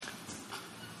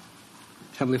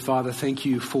Heavenly Father, thank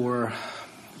you for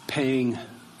paying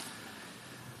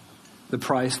the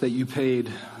price that you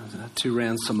paid to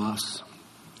ransom us.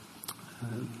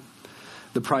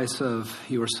 The price of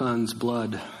your Son's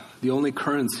blood, the only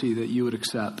currency that you would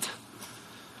accept.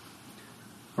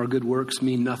 Our good works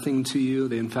mean nothing to you.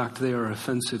 In fact, they are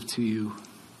offensive to you.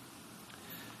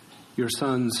 Your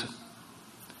Son's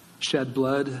shed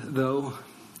blood, though,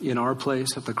 in our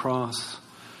place at the cross,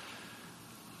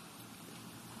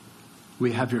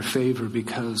 we have your favor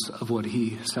because of what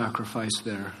he sacrificed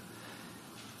there.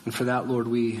 And for that, Lord,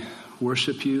 we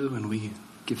worship you and we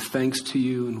give thanks to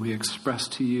you and we express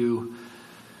to you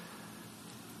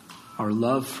our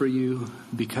love for you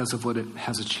because of what it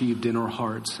has achieved in our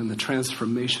hearts and the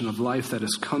transformation of life that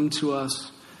has come to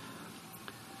us,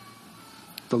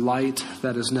 the light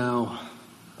that is now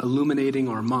illuminating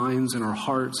our minds and our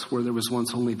hearts where there was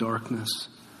once only darkness.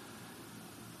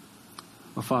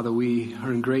 Well, Father, we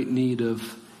are in great need of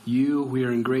you. We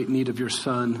are in great need of your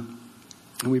Son.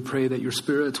 And we pray that your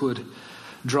Spirit would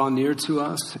draw near to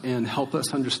us and help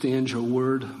us understand your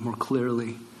word more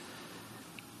clearly.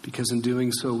 Because in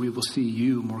doing so, we will see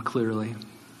you more clearly.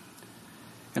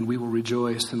 And we will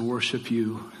rejoice and worship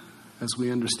you as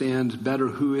we understand better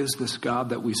who is this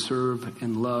God that we serve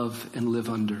and love and live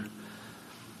under.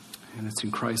 And it's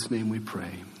in Christ's name we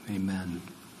pray. Amen.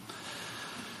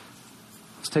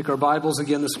 Let's take our Bibles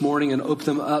again this morning and open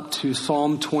them up to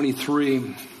Psalm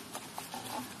 23.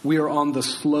 We are on the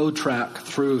slow track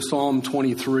through Psalm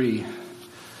 23.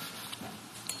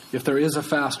 If there is a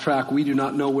fast track, we do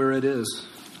not know where it is.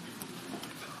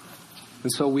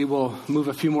 And so we will move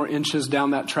a few more inches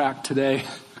down that track today.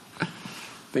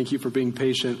 Thank you for being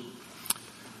patient.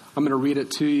 I'm going to read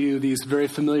it to you, these very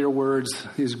familiar words,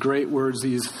 these great words,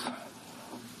 these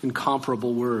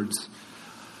incomparable words.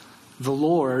 The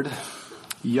Lord,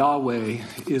 Yahweh,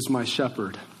 is my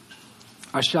shepherd.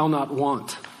 I shall not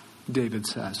want, David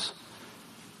says.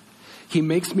 He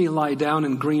makes me lie down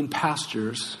in green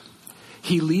pastures.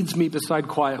 He leads me beside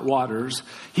quiet waters.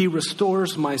 He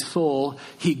restores my soul.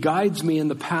 He guides me in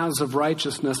the paths of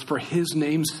righteousness for his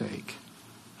name's sake.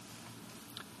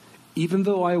 Even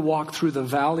though I walk through the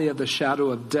valley of the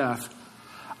shadow of death,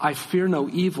 I fear no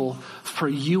evil, for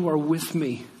you are with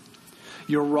me.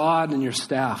 Your rod and your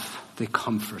staff, they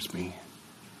comfort me.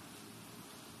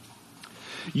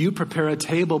 You prepare a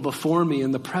table before me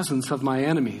in the presence of my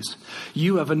enemies.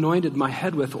 You have anointed my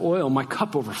head with oil. My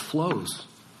cup overflows.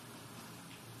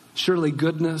 Surely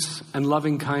goodness and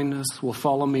loving kindness will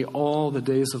follow me all the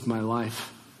days of my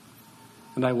life,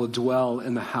 and I will dwell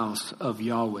in the house of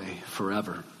Yahweh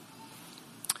forever.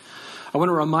 I want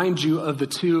to remind you of the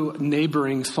two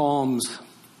neighboring psalms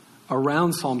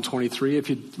around Psalm 23. If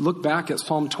you look back at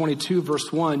Psalm 22, verse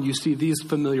 1, you see these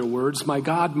familiar words. My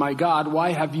God,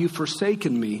 why have you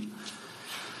forsaken me?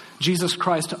 Jesus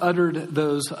Christ uttered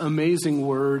those amazing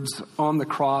words on the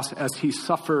cross as he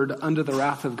suffered under the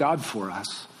wrath of God for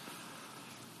us.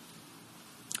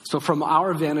 So from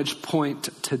our vantage point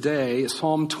today,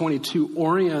 Psalm 22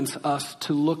 orients us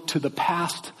to look to the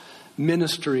past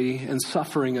ministry and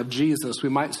suffering of Jesus. We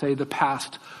might say the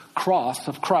past cross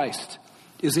of Christ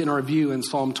is in our view in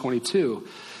Psalm 22.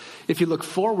 If you look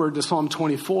forward to Psalm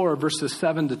 24, verses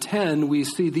 7 to 10, we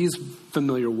see these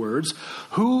familiar words.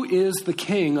 Who is the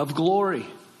King of glory?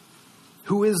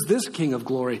 Who is this King of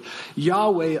glory?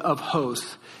 Yahweh of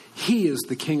hosts. He is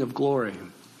the King of glory.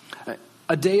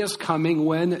 A day is coming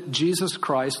when Jesus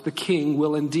Christ, the King,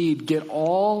 will indeed get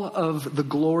all of the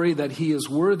glory that he is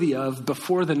worthy of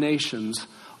before the nations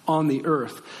on the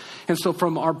earth. And so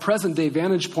from our present day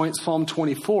vantage point, Psalm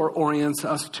 24 orients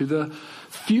us to the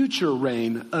future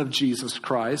reign of Jesus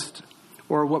Christ,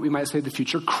 or what we might say the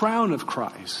future crown of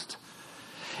Christ.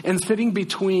 And sitting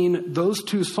between those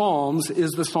two psalms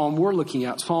is the psalm we're looking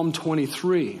at, Psalm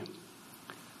 23.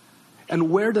 And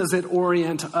where does it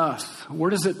orient us?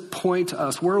 Where does it point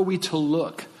us? Where are we to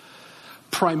look?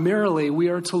 Primarily, we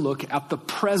are to look at the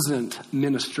present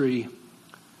ministry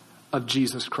of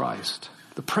Jesus Christ.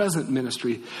 The present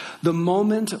ministry. The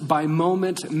moment by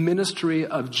moment ministry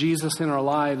of Jesus in our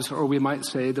lives, or we might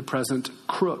say the present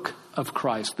crook of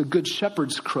Christ. The Good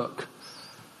Shepherd's crook.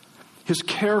 His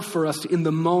care for us in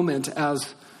the moment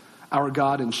as our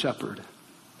God and Shepherd.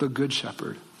 The Good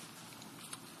Shepherd.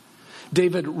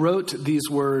 David wrote these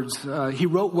words. He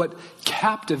wrote what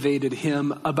captivated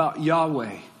him about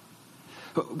Yahweh.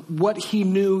 What he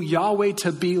knew Yahweh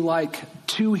to be like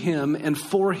to him and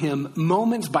for him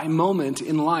moment by moment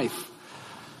in life.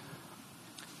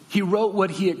 He wrote what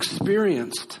he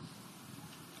experienced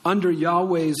under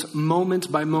Yahweh's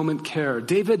moment by moment care.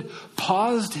 David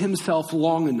paused himself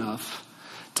long enough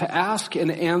to ask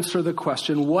and answer the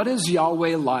question, what is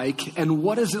Yahweh like, and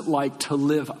what is it like to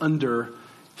live under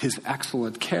his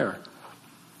excellent care?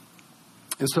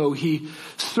 And so he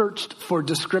searched for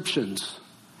descriptions,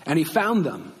 and he found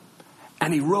them,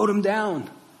 and he wrote them down.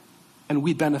 And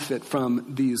we benefit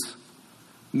from these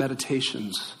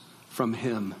meditations from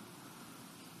him.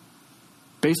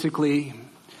 Basically,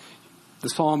 the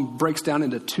psalm breaks down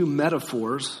into two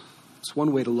metaphors. It's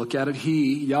one way to look at it.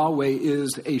 He, Yahweh,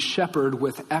 is a shepherd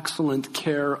with excellent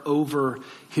care over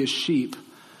his sheep.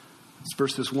 It's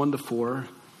verses 1 to 4.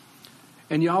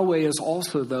 And Yahweh is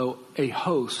also, though, a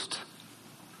host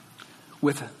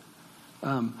with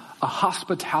a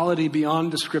hospitality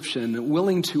beyond description,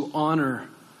 willing to honor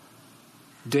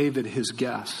David, his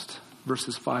guest.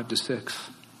 Verses 5 to 6.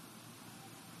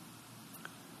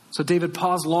 So David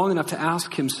paused long enough to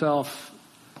ask himself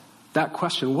that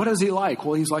question. What is he like?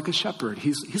 Well, he's like a shepherd.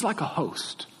 He's like a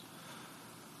host.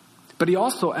 But he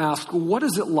also asked, what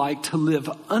is it like to live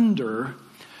under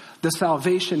the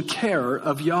salvation care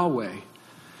of Yahweh?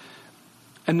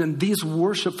 And then these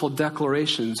worshipful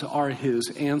declarations are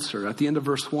his answer. At the end of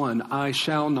verse 1, I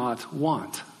shall not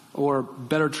want. Or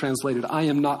better translated, I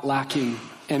am not lacking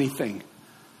anything.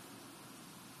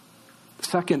 The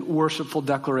second worshipful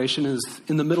declaration is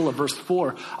in the middle of verse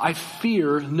 4. I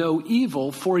fear no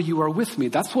evil, for you are with me.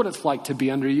 That's what it's like to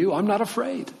be under you. I'm not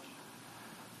afraid.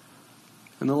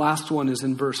 And the last one is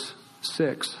in verse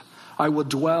 6. I will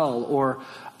dwell, or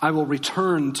I will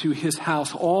return to his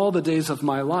house all the days of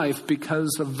my life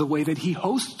because of the way that he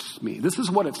hosts me. This is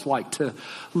what it's like to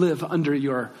live under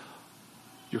your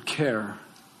care.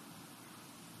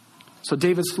 So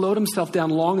David slowed himself down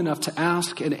long enough to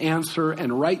ask and answer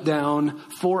and write down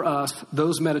for us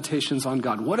those meditations on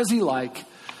God. What is he like?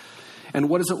 And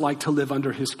what is it like to live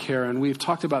under his care? And we've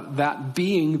talked about that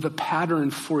being the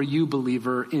pattern for you,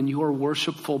 believer, in your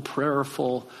worshipful,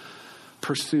 prayerful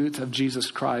pursuit of Jesus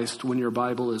Christ when your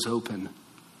Bible is open.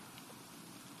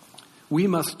 We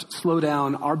must slow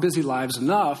down our busy lives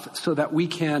enough so that we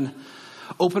can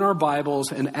open our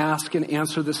Bibles and ask and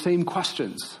answer the same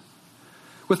questions.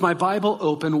 With my Bible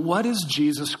open, what is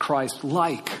Jesus Christ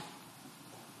like?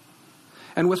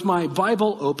 And with my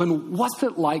Bible open, what's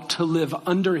it like to live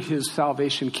under his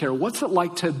salvation care? What's it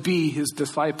like to be his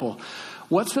disciple?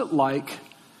 What's it like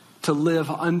to live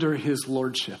under his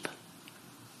lordship?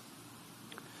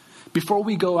 Before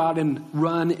we go out and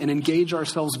run and engage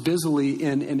ourselves busily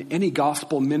in any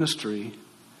gospel ministry,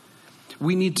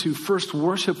 we need to first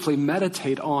worshipfully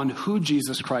meditate on who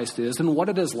Jesus Christ is and what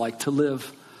it is like to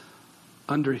live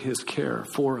under his care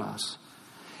for us.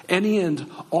 Any and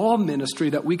all ministry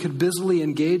that we could busily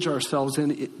engage ourselves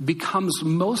in, it becomes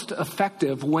most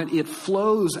effective when it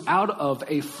flows out of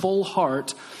a full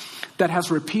heart that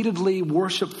has repeatedly,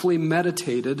 worshipfully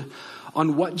meditated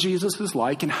on what Jesus is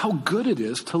like and how good it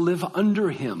is to live under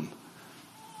him,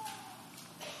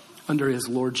 under his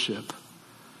lordship.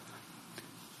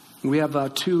 We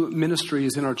have two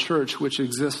ministries in our church which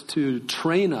exist to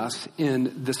train us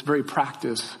in this very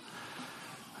practice,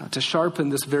 to sharpen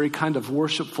this very kind of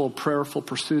worshipful, prayerful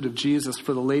pursuit of Jesus.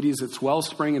 For the ladies, it's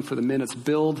Wellspring, and for the men, it's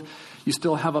Build. You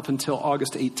still have up until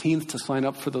August 18th to sign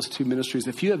up for those two ministries.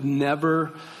 If you have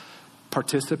never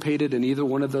participated in either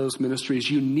one of those ministries,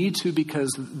 you need to,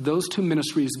 because those two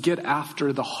ministries get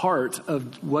after the heart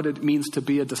of what it means to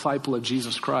be a disciple of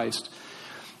Jesus Christ.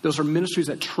 Those are ministries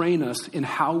that train us in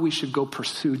how we should go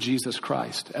pursue Jesus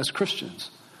Christ as Christians.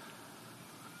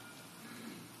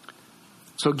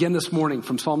 So again this morning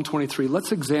from Psalm 23,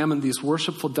 let's examine these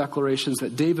worshipful declarations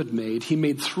that David made. He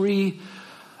made three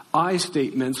I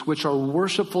statements, which are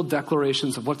worshipful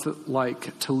declarations of what's it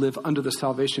like to live under the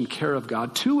salvation care of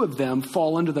God. Two of them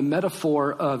fall under the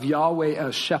metaphor of Yahweh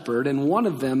as shepherd, and one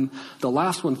of them, the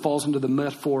last one, falls under the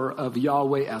metaphor of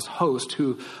Yahweh as host,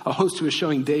 a host who is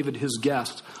showing David, his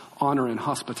guest, honor and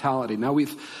hospitality. Now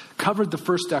we've covered the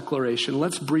first declaration.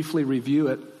 Let's briefly review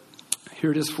it.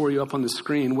 Here it is for you up on the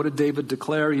screen. What did David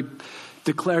declare? He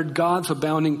declared God's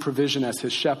abounding provision as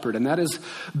his shepherd. And that is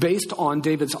based on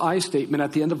David's I statement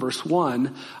at the end of verse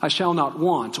 1, I shall not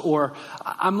want, or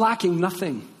I'm lacking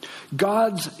nothing.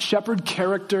 God's shepherd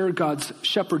character, God's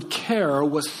shepherd care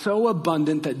was so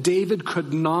abundant that David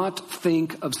could not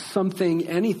think of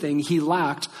anything he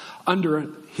lacked under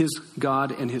his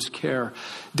God and his care.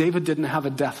 David didn't have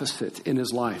a deficit in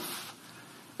his life.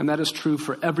 And that is true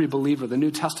for every believer. The New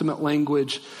Testament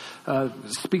language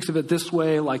speaks of it this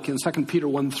way, like in 2 Peter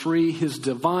 1:3, his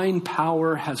divine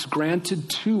power has granted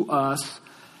to us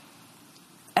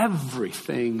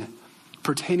everything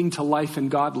pertaining to life and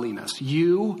godliness.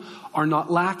 You are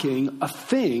not lacking a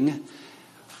thing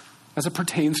as it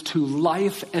pertains to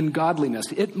life and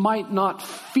godliness. It might not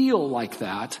feel like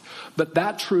that, but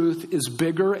that truth is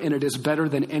bigger and it is better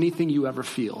than anything you ever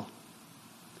feel.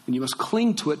 And you must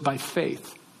cling to it by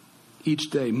faith each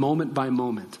day, moment by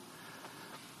moment.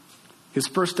 His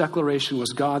first declaration was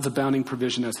God's abounding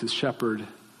provision as his shepherd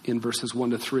in verses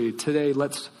 1-3. Today,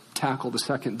 let's tackle the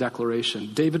second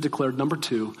declaration. David declared, number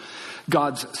 2,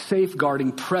 God's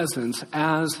safeguarding presence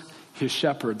as his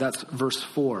shepherd. That's verse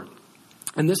 4.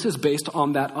 And this is based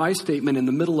on that I statement in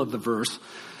the middle of the verse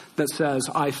that says,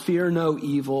 I fear no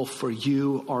evil, for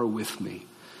you are with me.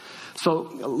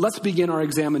 So let's begin our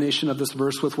examination of this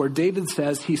verse with where David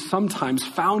says he sometimes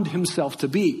found himself to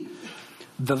be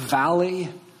the valley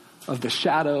of the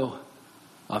shadow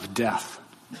of death.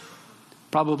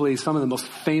 Probably some of the most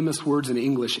famous words in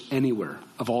English anywhere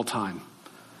of all time.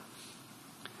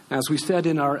 As we said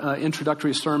in our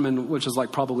introductory sermon, which is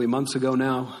like probably months ago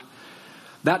now,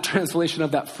 that translation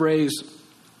of that phrase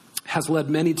has led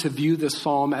many to view this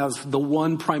psalm as the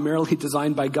one primarily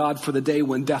designed by God for the day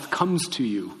when death comes to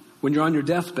you, when you're on your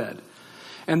deathbed.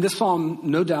 And this psalm,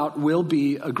 no doubt, will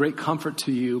be a great comfort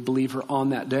to you, believer,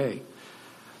 on that day.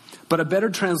 But a better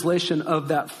translation of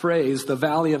that phrase, the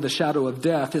valley of the shadow of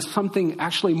death, is something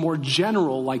actually more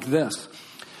general like this: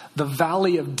 the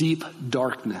valley of deep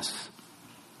darkness,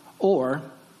 or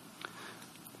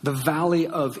the valley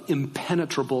of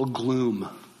impenetrable gloom.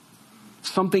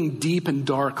 Something deep and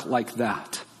dark like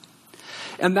that.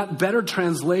 And that better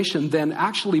translation then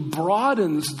actually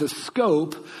broadens the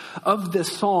scope of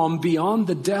this psalm beyond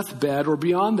the deathbed or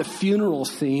beyond the funeral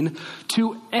scene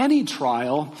to any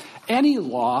trial, any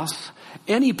loss,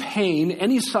 any pain,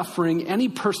 any suffering, any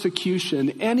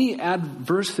persecution, any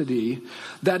adversity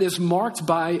that is marked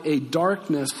by a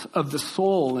darkness of the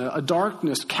soul, a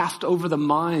darkness cast over the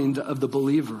mind of the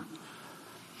believer.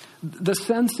 The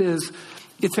sense is,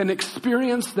 it's an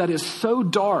experience that is so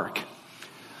dark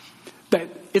that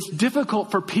it's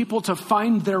difficult for people to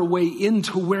find their way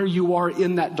into where you are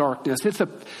in that darkness.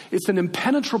 It's an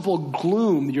impenetrable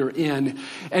gloom you're in,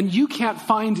 and you can't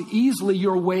find easily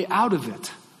your way out of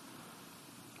it.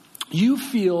 You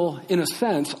feel, in a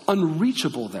sense,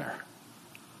 unreachable there.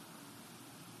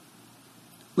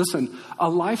 Listen, a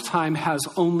lifetime has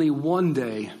only one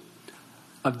day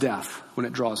of death when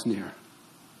it draws near.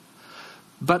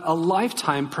 But a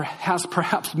lifetime has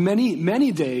perhaps many,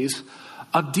 many days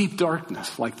of deep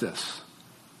darkness like this.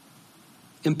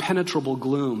 Impenetrable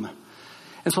gloom.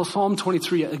 And so Psalm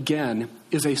 23, again,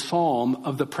 is a psalm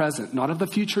of the present, not of the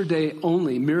future day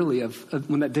only, merely of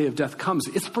when that day of death comes.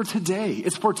 It's for today.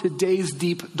 It's for today's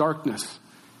deep darkness,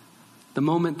 the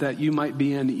moment that you might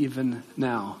be in even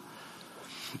now.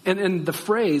 And the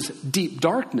phrase deep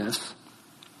darkness,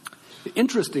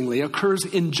 interestingly, occurs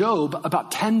in Job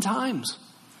about 10 times.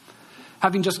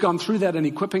 Having just gone through that in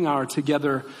Equipping Hour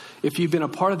together, if you've been a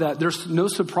part of that, there's no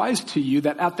surprise to you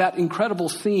that at that incredible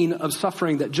scene of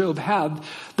suffering that Job had,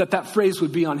 that phrase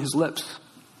would be on his lips,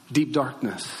 deep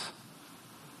darkness.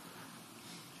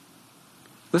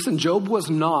 Listen, Job was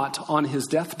not on his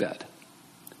deathbed.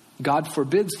 God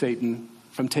forbid Satan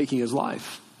from taking his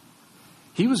life.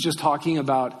 He was just talking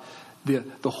about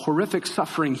the horrific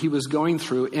suffering he was going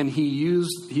through, and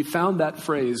he found that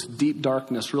phrase, deep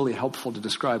darkness, really helpful to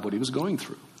describe what he was going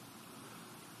through.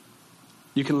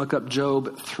 You can look up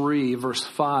Job 3, verse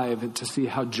 5, to see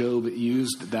how Job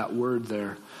used that word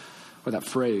there, or that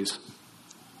phrase.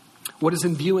 What is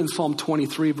in view in Psalm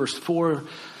 23, verse 4,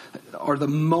 are the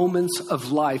moments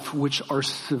of life which are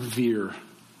severe.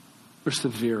 They're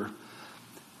severe.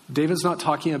 David's not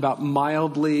talking about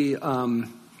mildly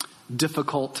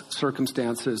difficult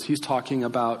circumstances. He's talking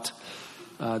about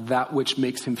that which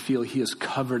makes him feel he is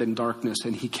covered in darkness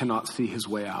and he cannot see his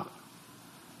way out.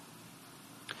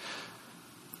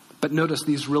 But notice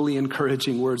these really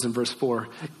encouraging words in verse 4.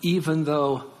 Even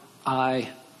though I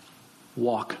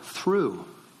walk through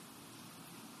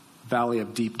valley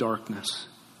of deep darkness.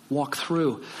 Walk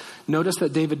through. Notice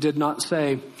that David did not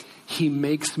say, he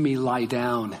makes me lie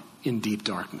down in deep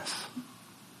darkness.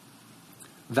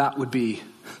 That would be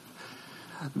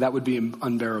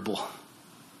unbearable.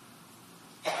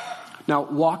 Now,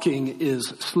 walking is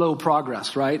slow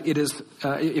progress, right? It is,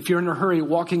 if you're in a hurry,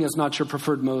 walking is not your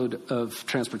preferred mode of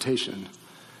transportation.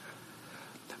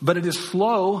 But it is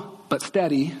slow but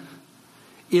steady.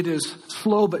 It is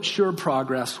slow but sure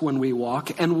progress when we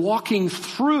walk. And walking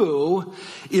through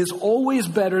is always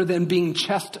better than being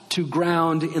chest to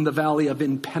ground in the valley of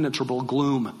impenetrable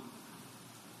gloom.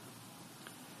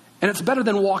 And it's better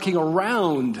than walking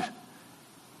around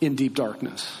in deep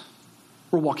darkness.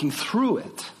 We're walking through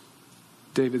it,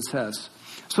 David says.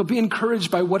 So be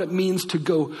encouraged by what it means to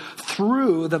go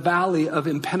through the valley of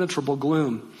impenetrable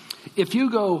gloom. If you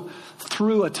go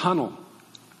through a tunnel,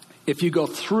 if you go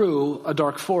through a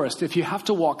dark forest, if you have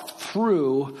to walk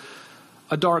through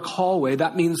a dark hallway,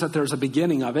 that means that there's a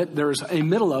beginning of it, there's a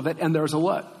middle of it, and there's a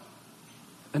what?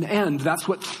 An end. That's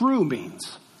what through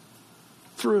means.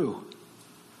 Through.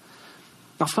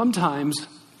 Now sometimes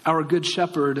our good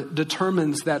shepherd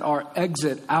determines that our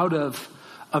exit out of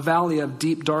a valley of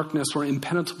deep darkness or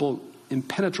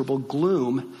impenetrable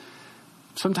gloom,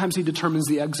 sometimes he determines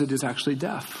the exit is actually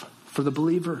death for the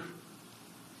believer.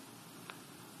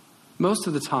 Most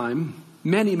of the time,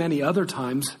 many other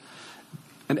times,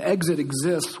 an exit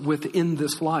exists within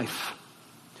this life.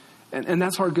 And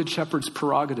that's our good shepherd's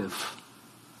prerogative.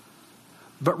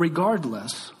 But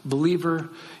regardless, believer,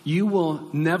 you will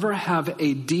never have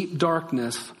a deep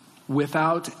darkness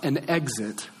without an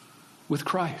exit with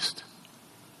Christ.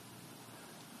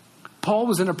 Paul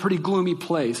was in a pretty gloomy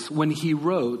place when he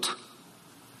wrote,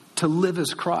 to live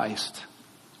is Christ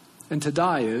and to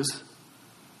die is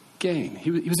gain.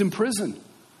 He was in prison.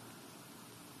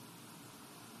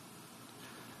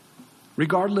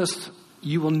 Regardless,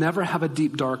 you will never have a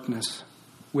deep darkness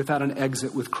without an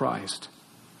exit with Christ.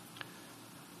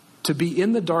 To be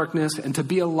in the darkness and to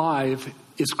be alive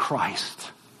is Christ.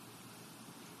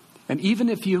 And even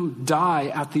if you die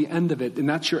at the end of it, and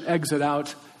that's your exit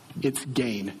out, it's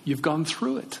gain. You've gone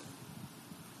through it.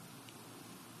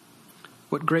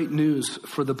 What great news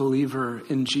for the believer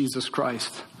in Jesus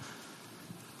Christ.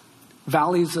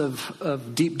 Valleys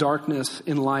of deep darkness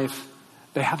in life,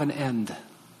 they have an end.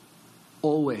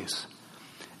 Always.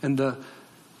 And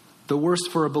the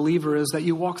worst for a believer is that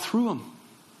you walk through them.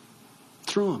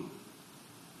 Through them.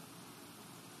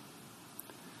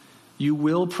 You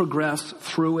will progress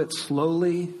through it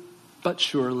slowly but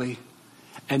surely.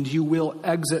 And you will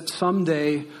exit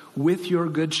someday with your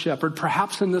good shepherd,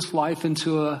 perhaps in this life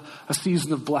into a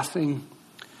season of blessing.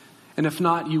 And if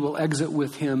not, you will exit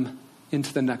with him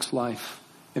into the next life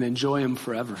and enjoy him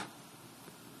forever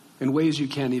in ways you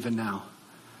can't even now.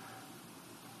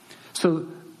 So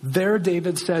there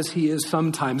David says he is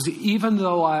sometimes, even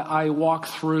though I walk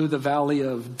through the valley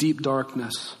of deep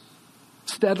darkness,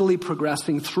 steadily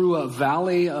progressing through a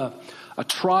valley, a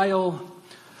trial,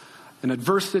 an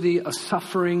adversity, a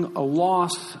suffering, a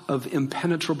loss of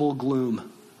impenetrable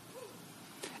gloom.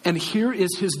 And here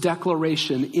is his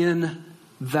declaration in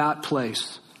that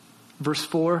place. Verse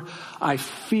 4, I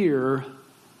fear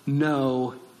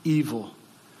no evil.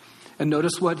 And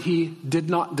notice what he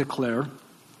did not declare.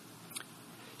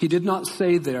 He did not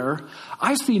say there,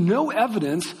 I see no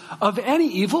evidence of any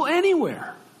evil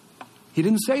anywhere. He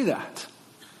didn't say that.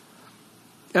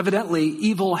 Evidently,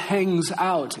 evil hangs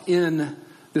out in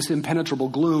this impenetrable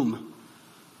gloom.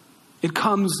 It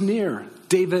comes near.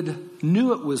 David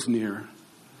knew it was near.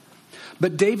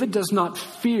 But David does not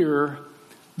fear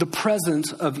the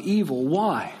presence of evil.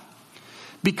 Why?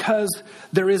 Because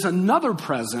there is another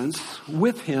presence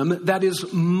with him that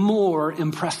is more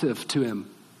impressive to him.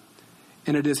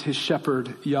 And it is his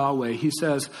shepherd, Yahweh. He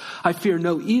says, I fear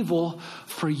no evil,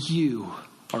 for you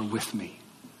are with me.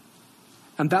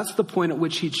 And that's the point at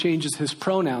which he changes his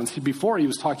pronouns. Before he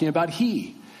was talking about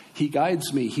he. He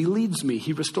guides me. He leads me.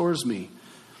 He restores me.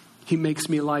 He makes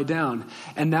me lie down.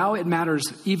 And now it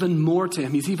matters even more to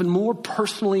him. He's even more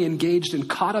personally engaged and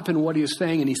caught up in what he is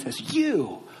saying. And he says,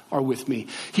 you are with me.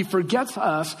 He forgets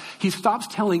us. He stops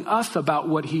telling us about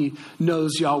what he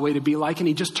knows Yahweh to be like. And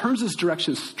he just turns his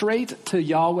direction straight to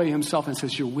Yahweh himself and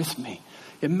says, you're with me.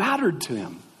 It mattered to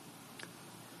him.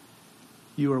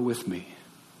 You are with me.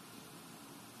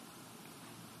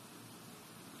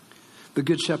 The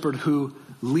good shepherd who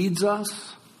leads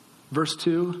us, verse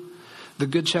 2. The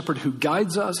good shepherd who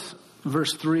guides us,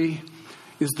 verse 3,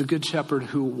 is the good shepherd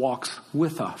who walks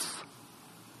with us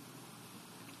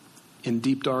in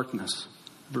deep darkness,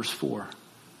 verse 4,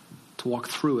 to walk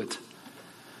through it.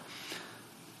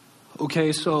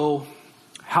 Okay, so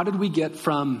how did we get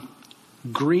from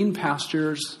green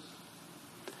pastures?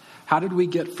 How did we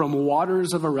get from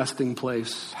waters of a resting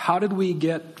place? How did we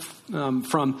get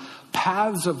from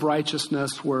paths of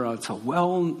righteousness where it's a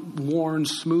well-worn,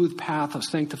 smooth path of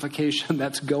sanctification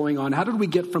that's going on? How did we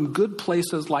get from good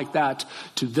places like that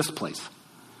to this place?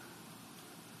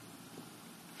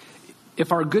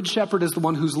 If our good shepherd is the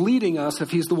one who's leading us, if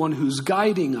he's the one who's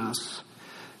guiding us,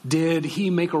 did he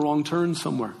make a wrong turn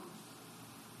somewhere?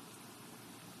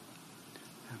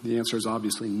 The answer is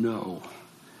obviously no.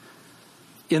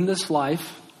 In this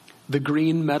life, the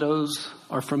green meadows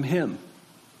are from him.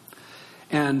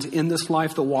 And in this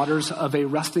life, the waters of a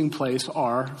resting place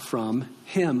are from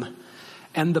him.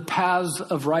 And the paths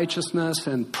of righteousness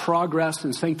and progress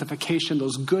and sanctification,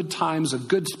 those good times of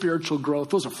good spiritual growth,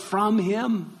 those are from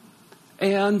him.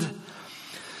 And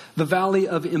the valley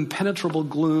of impenetrable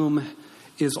gloom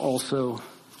is also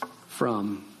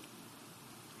from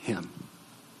him.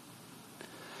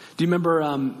 Do you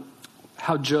remember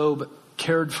how Job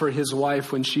cared for his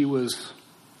wife when she was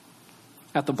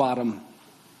at the bottom,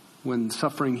 when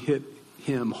suffering hit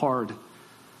him hard?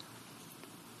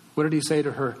 What did he say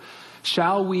to her?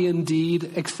 Shall we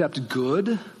indeed accept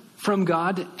good from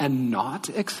God and not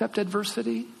accept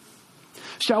adversity?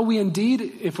 Shall we indeed,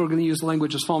 if we're going to use the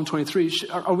language of Psalm 23,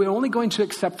 are we only going to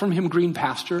accept from him green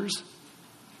pastures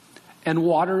and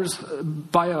waters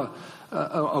by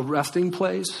a resting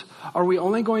place? Are we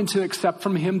only going to accept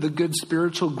from him the good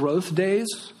spiritual growth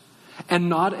days and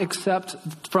not accept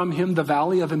from him the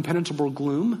valley of impenetrable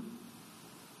gloom?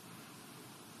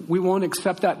 We won't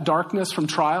accept that darkness from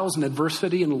trials and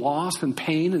adversity and loss and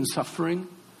pain and suffering.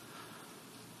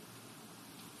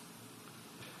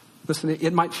 Listen,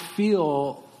 it might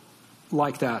feel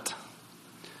like that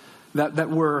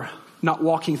we're not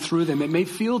walking through them. It may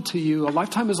feel to you a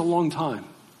lifetime is a long time,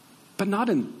 but not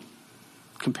in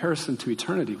comparison to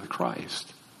eternity with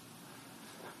Christ.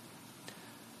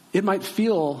 It might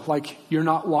feel like you're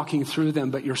not walking through them,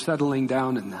 but you're settling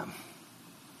down in them.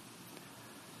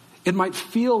 It might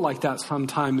feel like that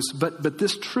sometimes, but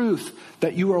this truth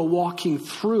that you are walking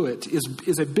through it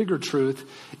is a bigger truth.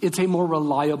 It's a more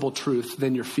reliable truth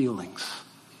than your feelings.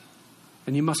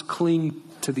 And you must cling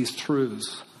to these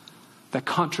truths that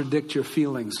contradict your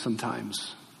feelings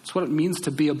sometimes. It's what it means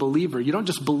to be a believer. You don't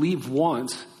just believe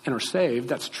once and are saved.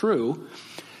 That's true.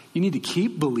 You need to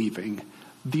keep believing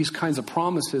these kinds of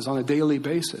promises on a daily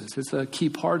basis. It's a key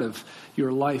part of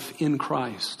your life in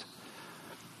Christ.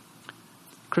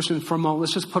 Christian, for a moment,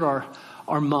 let's just put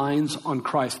our minds on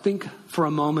Christ. Think for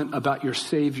a moment about your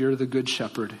Savior, the Good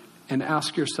Shepherd, and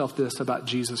ask yourself this about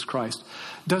Jesus Christ.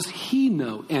 Does he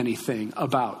know anything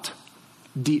about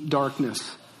deep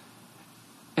darkness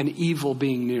and evil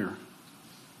being near?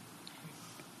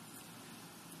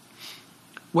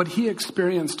 What he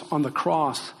experienced on the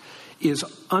cross is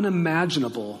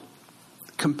unimaginable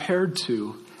compared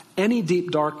to any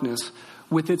deep darkness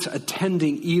with its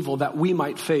attending evil that we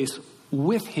might face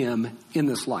with him in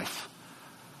this life.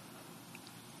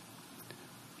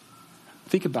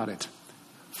 Think about it.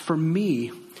 For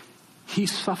me, he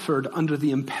suffered under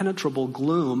the impenetrable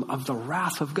gloom of the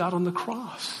wrath of God on the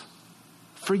cross.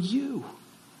 For you.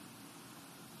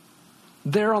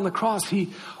 There on the cross,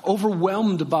 he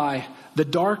overwhelmed by the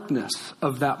darkness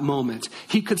of that moment.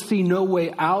 He could see no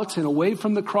way out and away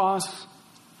from the cross.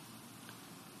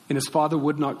 And his Father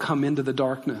would not come into the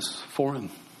darkness for him.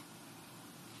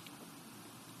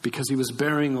 Because he was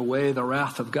bearing away the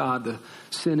wrath of God, the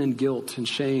sin and guilt and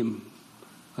shame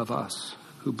of us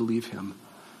who believe him.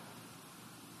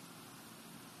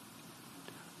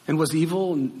 And was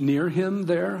evil near him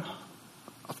there?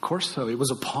 Of course so. It was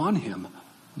upon him.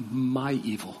 My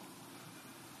evil.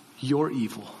 Your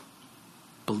evil.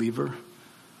 Believer.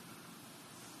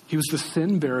 He was the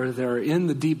sin bearer there in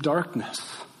the deep darkness.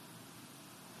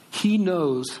 He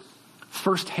knows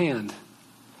firsthand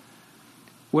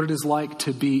what it is like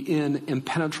to be in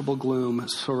impenetrable gloom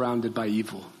surrounded by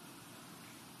evil.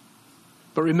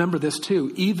 But remember this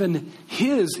too, even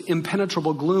his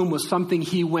impenetrable gloom was something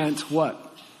he went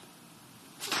what?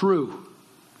 Through.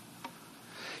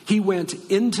 He went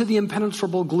into the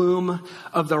impenetrable gloom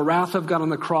of the wrath of God on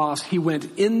the cross. He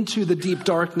went into the deep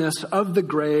darkness of the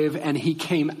grave, and he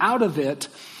came out of it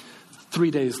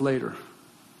 3 days later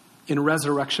in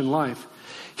resurrection life.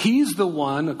 He's the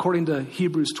one, according to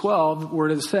Hebrews 12, where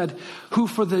it is said, who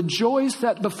for the joy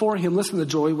set before him, listen, the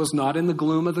joy was not in the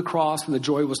gloom of the cross, and the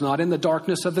joy was not in the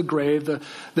darkness of the grave.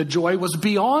 The joy was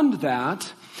beyond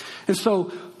that. And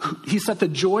so he set the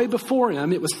joy before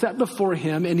him. It was set before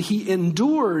him, and he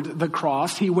endured the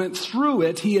cross. He went through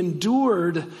it. He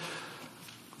endured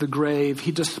the grave.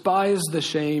 He despised the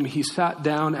shame. He sat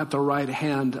down at the right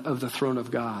hand of the throne of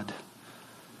God.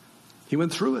 He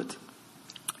went through it.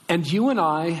 And you and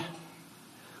I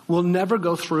will never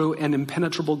go through an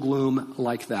impenetrable gloom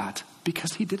like that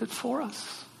because he did it for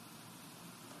us.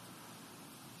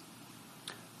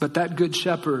 But that good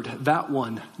shepherd, that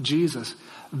one, Jesus,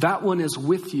 that one is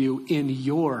with you in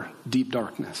your deep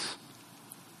darkness,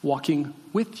 walking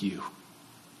with you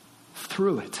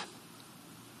through it.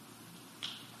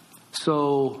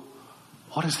 So,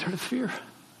 what is there to fear?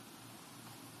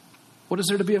 What is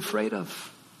there to be afraid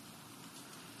of?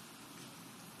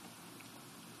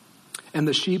 And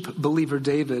the sheep believer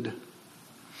David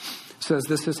says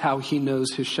this is how he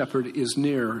knows his shepherd is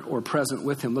near or present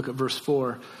with him. Look at verse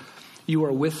 4. you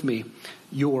are with me.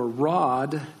 Your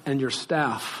rod and your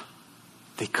staff,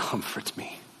 they comfort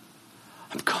me.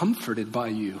 I'm comforted by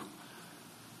you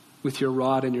with your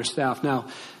rod and your staff. Now,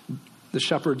 the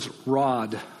shepherd's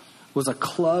rod was a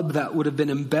club that would have been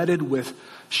embedded with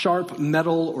sharp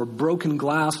metal or broken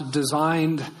glass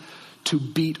designed to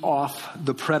beat off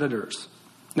the predators.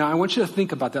 Now, I want you to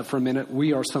think about that for a minute.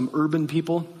 We are some urban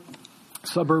people,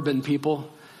 suburban people,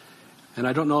 and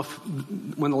I don't know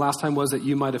when the last time was that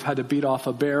you might have had to beat off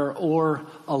a bear or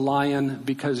a lion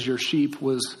because your sheep's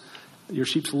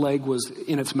leg was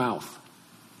in its mouth.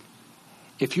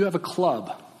 If you have a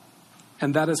club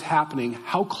and that is happening,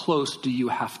 how close do you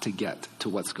have to get to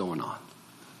what's going on?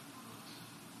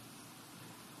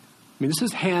 I mean, this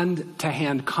is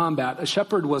hand-to-hand combat. A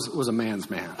shepherd was a man's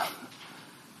man.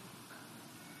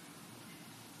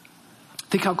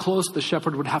 Think how close the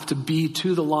shepherd would have to be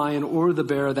to the lion or the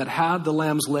bear that had the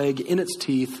lamb's leg in its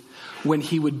teeth when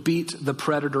he would beat the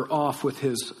predator off with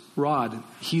his rod.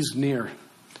 He's near,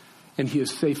 and he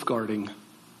is safeguarding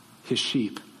his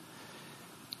sheep.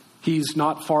 He's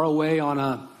not far away on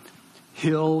a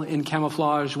hill in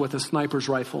camouflage with a sniper's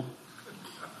rifle,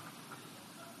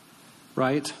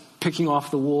 right? Picking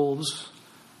off the wolves.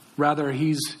 Rather,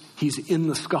 he's in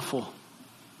the scuffle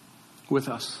with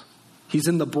us. He's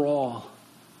in the brawl.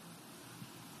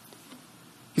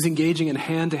 He's engaging in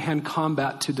hand-to-hand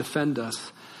combat to defend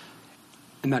us,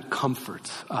 and that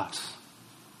comforts us.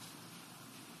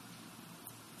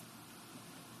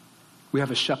 We have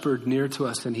a shepherd near to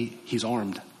us, and he's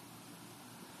armed.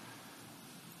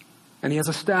 And he has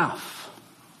a staff.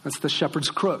 That's the shepherd's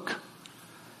crook.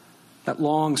 That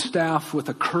long staff with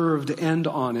a curved end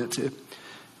on it.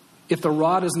 If the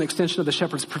rod is an extension of the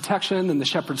shepherd's protection, then the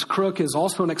shepherd's crook is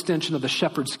also an extension of the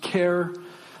shepherd's care.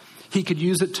 He could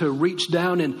use it to reach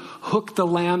down and hook the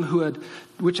lamb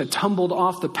which had tumbled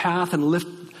off the path and lift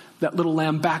that little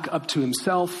lamb back up to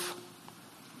himself.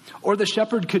 Or the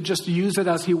shepherd could just use it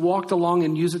as he walked along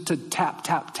and use it to tap,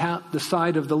 tap, tap the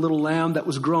side of the little lamb that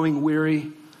was growing weary.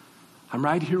 I'm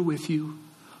right here with you.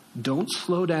 Don't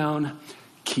slow down.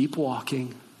 Keep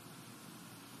walking.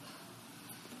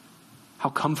 How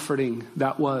comforting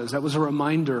that was. That was a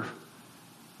reminder.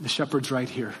 The shepherd's right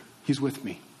here. He's with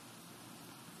me.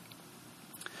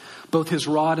 Both his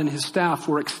rod and his staff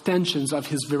were extensions of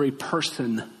his very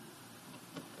person.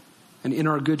 And in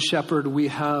our good shepherd, we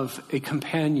have a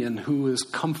companion who is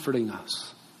comforting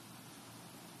us.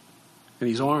 And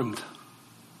he's armed.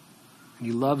 And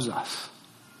he loves us.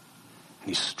 And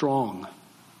he's strong.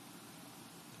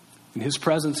 And his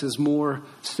presence is more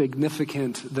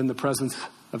significant than the presence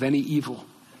of any evil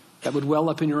that would well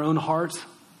up in your own heart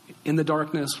in the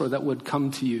darkness or that would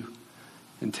come to you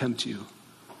and tempt you.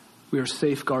 We are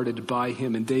safeguarded by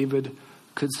him. And David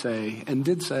could say, and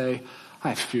did say,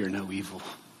 I fear no evil,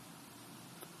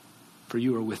 for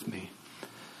you are with me.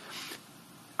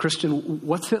 Christian,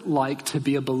 what's it like to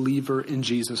be a believer in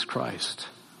Jesus Christ?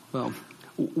 Well,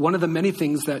 one of the many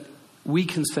things that we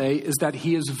can say is that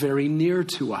he is very near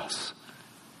to us.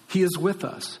 He is with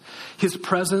us. His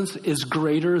presence is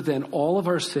greater than all of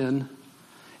our sin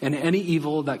and any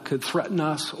evil that could threaten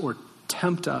us or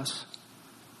tempt us.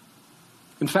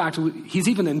 In fact, he's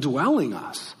even indwelling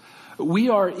us. We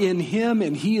are in him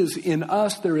and he is in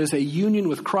us. There is a union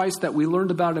with Christ that we learned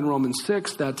about in Romans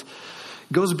 6 that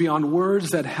goes beyond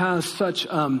words, that has such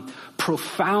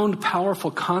profound, powerful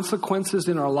consequences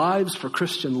in our lives for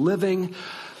Christian living.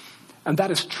 And that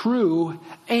is true.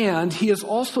 And he is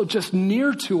also just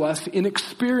near to us in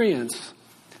experience,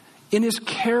 in his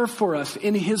care for us,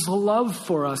 in his love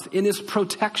for us, in his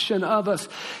protection of us.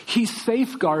 He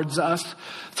safeguards us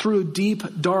through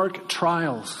deep, dark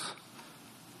trials.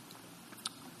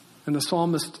 And the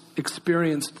psalmist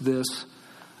experienced this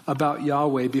about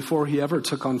Yahweh before he ever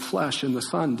took on flesh in the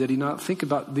Son. Did he not? Think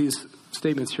about these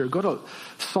statements here. Go to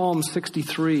Psalm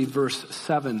 63, verse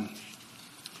 7.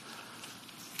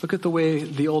 Look at the way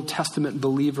the Old Testament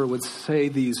believer would say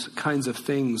these kinds of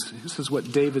things. This is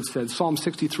what David said. Psalm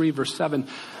 63, verse 7.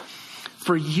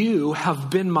 For you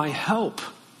have been my help,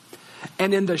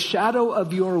 and in the shadow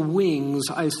of your wings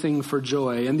I sing for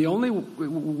joy. And the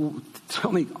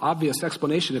only obvious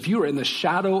explanation, if you are in the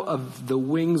shadow of the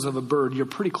wings of a bird, you're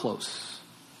pretty close.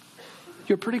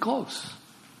 You're pretty close.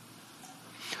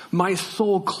 My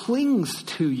soul clings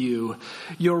to you.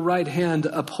 Your right hand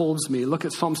upholds me. Look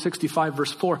at Psalm 65,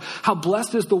 verse 4. How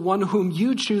blessed is the one whom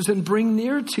you choose and bring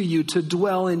near to you to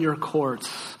dwell in your courts.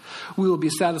 We will be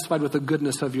satisfied with the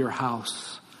goodness of your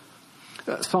house.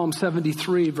 Psalm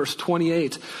 73, verse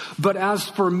 28. But as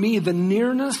for me, the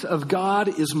nearness of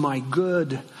God is my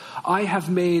good. I have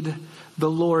made the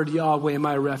Lord Yahweh,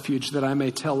 my refuge, that I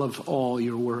may tell of all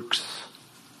your works.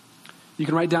 You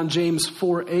can write down James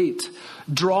 4:8.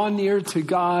 Draw near to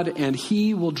God and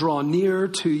he will draw near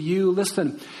to you.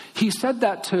 Listen, he said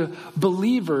that to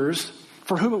believers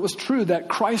for whom it was true that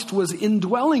Christ was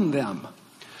indwelling them.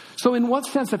 So in what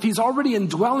sense, if he's already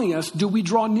indwelling us, do we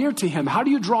draw near to him? How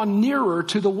do you draw nearer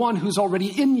to the one who's already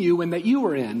in you and that you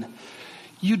are in?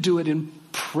 You do it in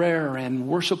prayer and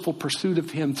worshipful pursuit of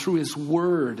him through his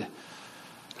word.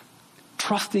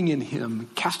 Trusting in him,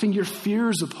 casting your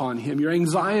fears upon him, your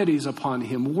anxieties upon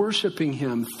him, worshiping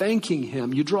him, thanking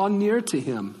him. You draw near to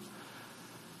him.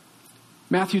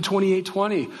 Matthew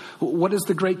 28:20. What is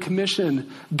the Great Commission?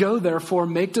 Go therefore,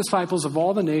 make disciples of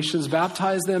all the nations,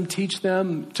 baptize them, teach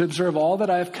them to observe all that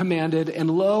I have commanded, and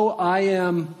lo, I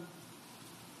am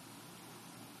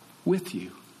with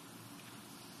you.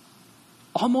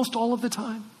 Almost all of the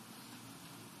time.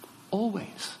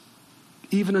 Always.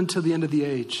 Even until the end of the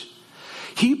age.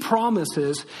 He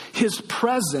promises his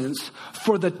presence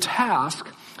for the task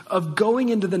of going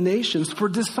into the nations for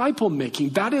disciple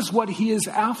making. That is what he is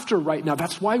after right now.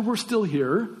 That's why we're still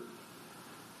here.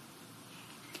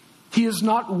 He is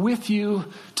not with you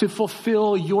to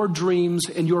fulfill your dreams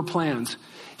and your plans.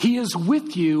 He is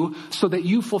with you so that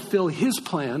you fulfill his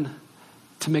plan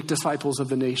to make disciples of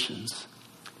the nations.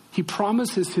 He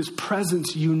promises his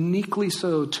presence uniquely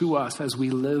so to us as we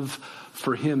live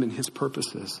for him and his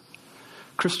purposes.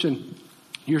 Christian,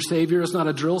 your Savior is not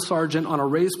a drill sergeant on a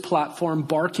raised platform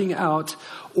barking out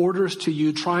orders to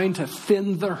you, trying to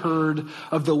thin the herd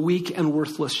of the weak and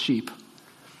worthless sheep.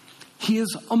 He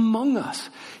is among us.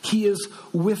 He is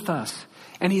with us.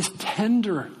 And he's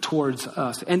tender towards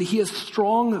us. And he is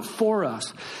strong for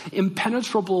us.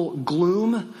 Impenetrable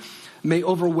gloom may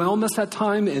overwhelm us at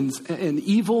times, and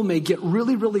evil may get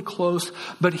really, really close.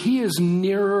 But he is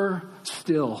nearer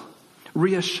still,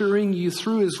 reassuring you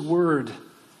through his word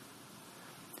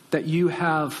that you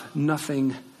have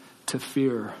nothing to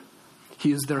fear.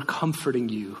 He is there comforting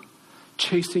you,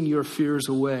 chasing your fears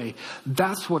away.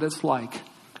 That's what it's like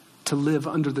to live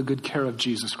under the good care of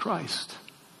Jesus Christ.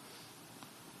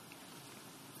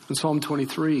 In Psalm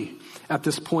 23, at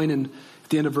this point in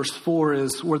the end of verse 4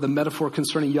 is where the metaphor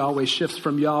concerning Yahweh shifts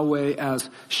from Yahweh as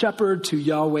shepherd to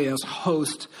Yahweh as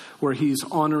host, where he's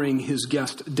honoring his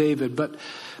guest David. But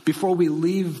before we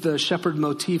leave the shepherd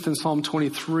motif in Psalm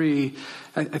 23,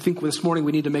 I think this morning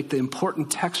we need to make the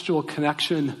important textual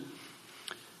connection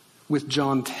with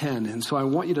John 10. And so I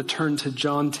want you to turn to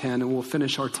John 10 and we'll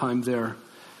finish our time there.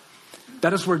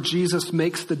 That is where Jesus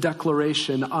makes the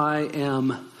declaration, I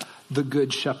am the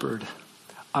good shepherd.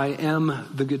 I am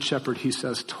the good shepherd, he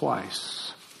says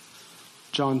twice.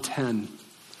 John 10.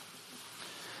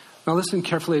 Now listen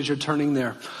carefully as you're turning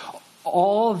there.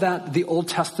 All that the Old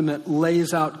Testament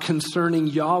lays out concerning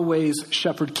Yahweh's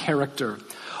shepherd character,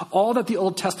 all that the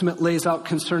Old Testament lays out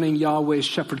concerning Yahweh's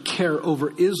shepherd care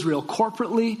over Israel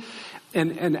corporately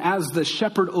and as the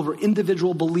shepherd over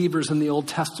individual believers in the Old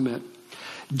Testament,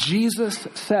 Jesus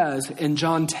says in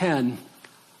John 10,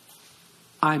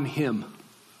 I'm him.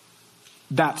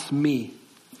 That's me.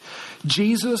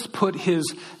 Jesus put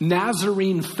his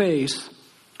Nazarene face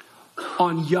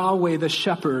on Yahweh the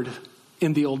shepherd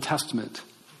in the Old Testament.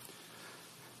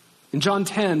 In John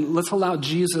 10, let's allow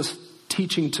Jesus'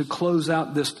 teaching to close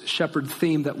out this shepherd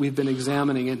theme that we've been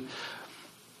examining. And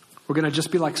we're going to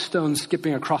just be like stones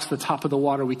skipping across the top of the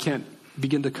water. We can't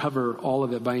begin to cover all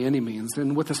of it by any means.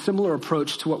 And with a similar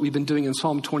approach to what we've been doing in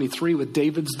Psalm 23 with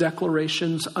David's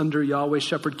declarations under Yahweh's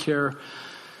shepherd care,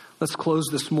 let's close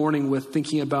this morning with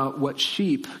thinking about what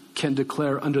sheep can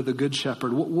declare under the good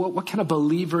shepherd. What can a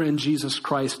believer in Jesus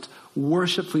Christ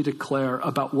worshipfully declare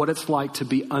about what it's like to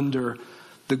be under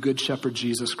the good shepherd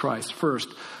Jesus Christ? First,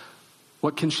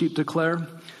 what can sheep declare?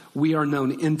 We are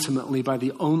known intimately by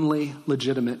the only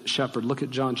legitimate shepherd. Look at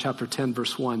John chapter 10,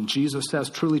 verse 1. Jesus says,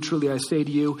 truly, truly, I say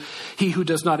to you, he who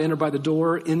does not enter by the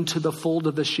door into the fold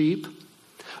of the sheep,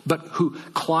 but who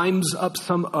climbs up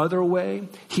some other way,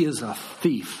 he is a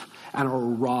thief and a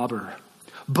robber.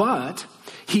 But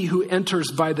he who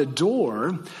enters by the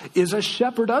door is a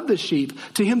shepherd of the sheep.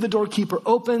 To him the doorkeeper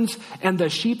opens, and the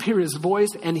sheep hear his voice,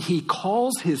 and he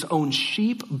calls his own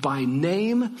sheep by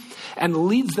name and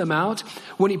leads them out.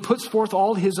 When he puts forth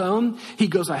all his own, he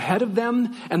goes ahead of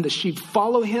them, and the sheep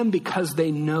follow him because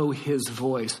they know his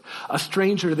voice. A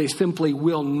stranger they simply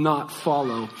will not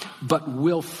follow, but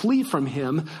will flee from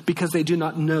him because they do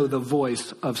not know the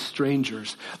voice of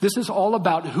strangers. This is all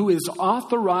about who is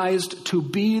authorized to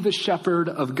be be the shepherd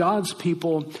of God's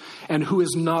people and who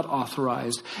is not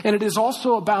authorized. And it is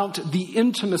also about the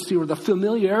intimacy or the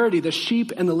familiarity the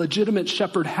sheep and the legitimate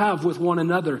shepherd have with one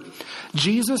another.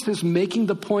 Jesus is making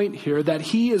the point here that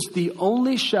he is the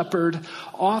only shepherd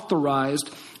authorized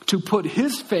to put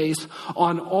his face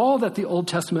on all that the Old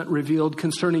Testament revealed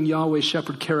concerning Yahweh's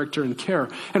shepherd character and care.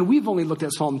 And we've only looked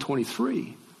at Psalm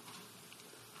 23.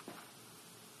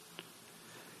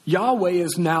 Yahweh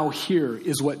is now here,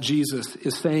 is what Jesus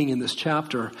is saying in this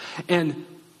chapter. And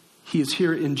he is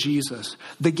here in Jesus.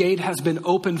 The gate has been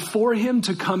opened for him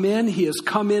to come in. He has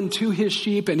come in to his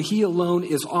sheep, and he alone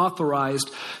is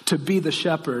authorized to be the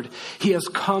shepherd. He has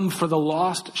come for the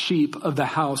lost sheep of the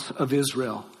house of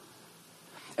Israel.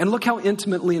 And look how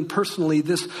intimately and personally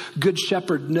this good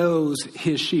shepherd knows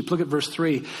his sheep. Look at verse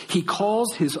 3. He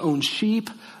calls his own sheep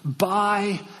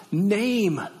by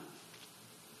name.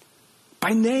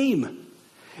 By name.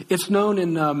 It's known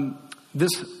in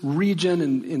this region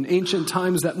in ancient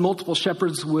times that multiple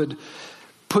shepherds would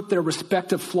put their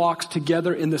respective flocks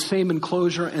together in the same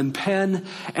enclosure and pen.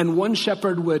 And one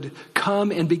shepherd would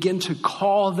come and begin to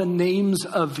call the names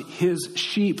of his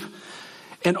sheep.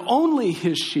 And only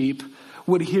his sheep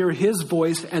would hear his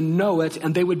voice and know it,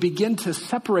 and they would begin to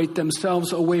separate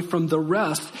themselves away from the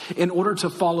rest in order to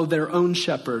follow their own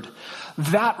shepherd.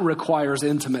 That requires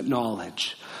intimate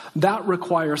knowledge. That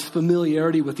requires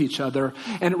familiarity with each other,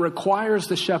 and it requires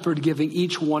the shepherd giving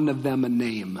each one of them a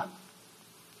name.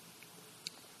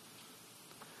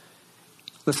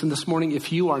 Listen, this morning,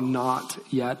 if you are not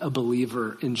yet a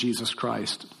believer in Jesus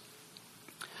Christ,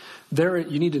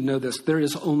 you need to know this. There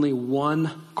is only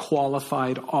one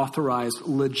qualified, authorized,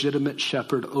 legitimate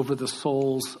shepherd over the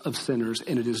souls of sinners,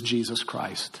 and it is Jesus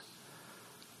Christ.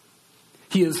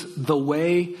 He is the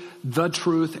way, the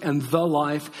truth, and the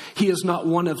life. He is not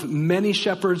one of many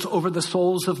shepherds over the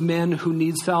souls of men who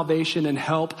need salvation and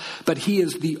help, but he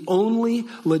is the only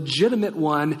legitimate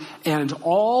one, and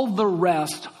all the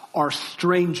rest are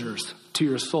strangers to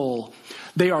your soul.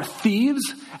 They are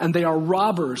thieves and they are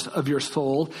robbers of your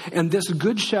soul. And this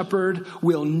good shepherd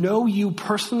will know you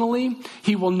personally.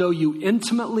 He will know you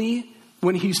intimately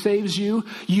when he saves you.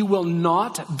 You will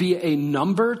not be a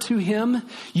number to him.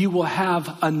 You will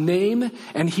have a name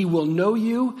and he will know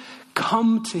you.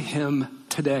 Come to him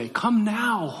today. Come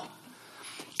now.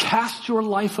 Cast your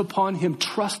life upon him.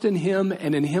 Trust in him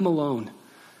and in him alone.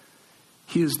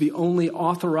 He is the only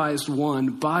authorized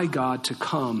one by God to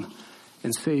come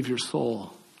and save your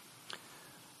soul.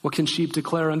 What can sheep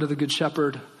declare under the good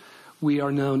shepherd? We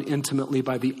are known intimately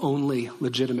by the only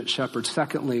legitimate shepherd.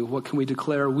 Secondly, what can we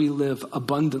declare? We live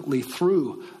abundantly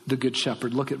through the good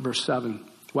shepherd. Look at verse 7.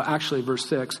 Well, actually, verse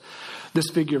 6.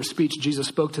 This figure of speech, Jesus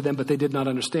spoke to them, but they did not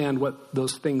understand what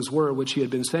those things were which he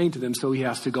had been saying to them, so he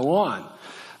has to go on.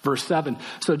 Verse 7.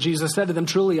 So Jesus said to them,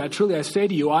 truly I say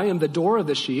to you, I am the door of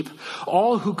the sheep.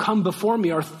 All who come before me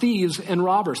are thieves and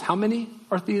robbers. How many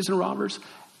are thieves and robbers?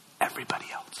 Everybody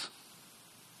else.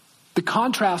 The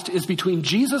contrast is between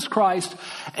Jesus Christ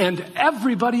and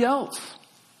everybody else.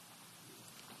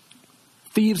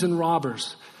 Thieves and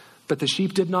robbers. But the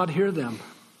sheep did not hear them.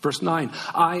 Verse 9,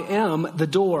 I am the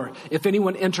door. If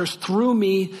anyone enters through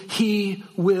me, he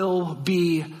will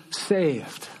be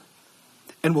saved.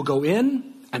 And will go in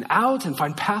and out and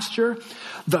find pasture.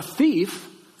 The thief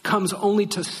comes only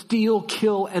to steal,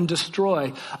 kill, and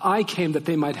destroy. I came that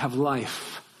they might have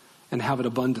life and have it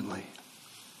abundantly.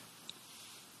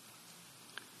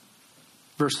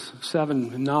 Verse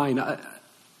 7 and 9,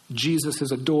 Jesus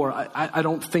is a door. I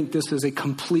don't think this is a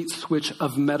complete switch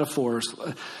of metaphors.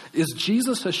 Is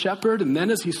Jesus a shepherd and then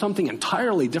is he something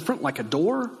entirely different like a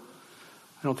door?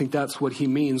 I don't think that's what he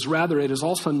means. Rather, it is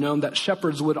also known that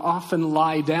shepherds would often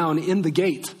lie down in the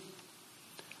gate,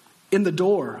 in the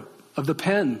door of the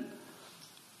pen.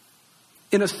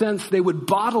 In a sense, they would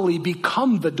bodily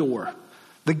become the door,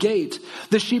 the gate.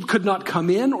 The sheep could not come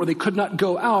in or they could not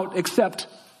go out except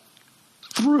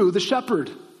through the shepherd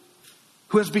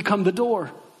who has become the door.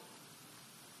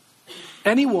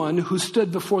 Anyone who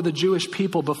stood before the Jewish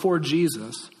people before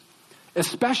Jesus,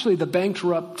 especially the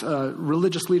bankrupt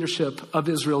religious leadership of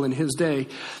Israel in his day,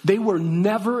 they were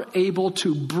never able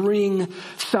to bring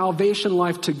salvation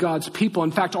life to God's people.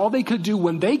 In fact, all they could do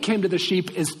when they came to the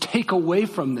sheep is take away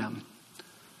from them.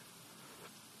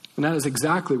 And that is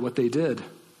exactly what they did.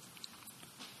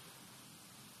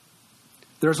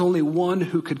 There's only one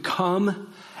who could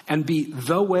come and be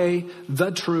the way,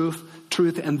 the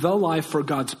truth, and the life for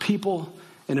God's people,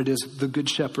 and it is the Good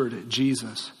Shepherd,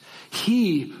 Jesus.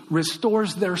 He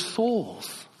restores their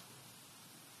souls.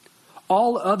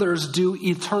 All others do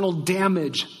eternal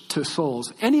damage to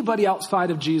souls. Anybody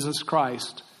outside of Jesus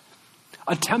Christ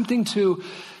Attempting to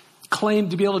claim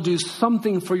to be able to do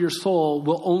something for your soul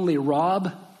will only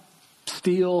rob,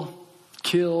 steal,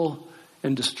 kill,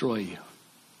 and destroy you.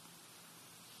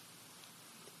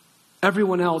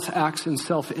 Everyone else acts in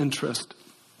self-interest.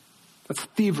 That's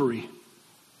thievery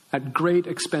at great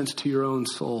expense to your own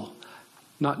soul,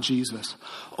 not Jesus.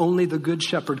 Only the good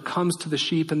shepherd comes to the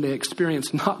sheep and they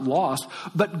experience not loss,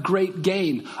 but great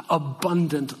gain,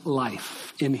 abundant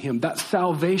life in him, that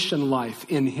salvation life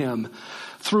in him.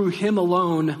 Through him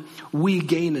alone, we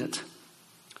gain it.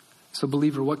 So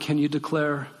believer, what can you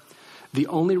declare? The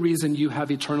only reason you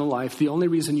have eternal life, the only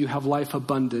reason you have life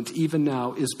abundant, even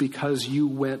now, is because you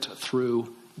went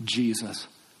through Jesus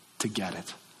to get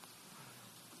it.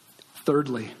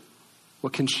 Thirdly,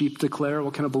 what can sheep declare?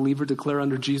 What can a believer declare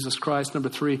under Jesus Christ? Number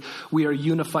 3, we are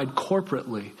unified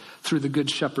corporately through the Good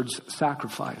Shepherd's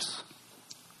sacrifice.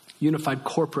 Unified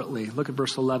corporately. Look at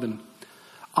verse 11.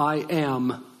 I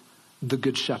am the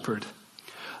Good Shepherd.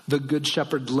 The Good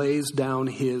Shepherd lays down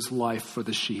his life for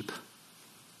the sheep.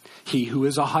 He who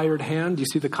is a hired hand, you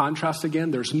see the contrast again?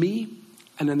 There's me,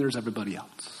 and then there's everybody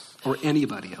else, or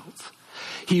anybody else.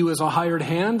 He who is a hired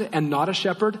hand and not a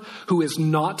shepherd, who is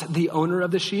not the owner of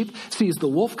the sheep, sees the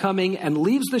wolf coming and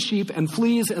leaves the sheep and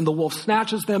flees, and the wolf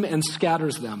snatches them and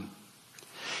scatters them.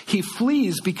 He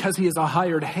flees because he is a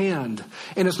hired hand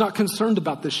and is not concerned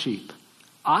about the sheep.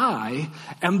 I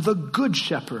am the good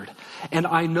shepherd, and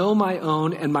I know my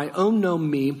own, and my own know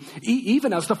me,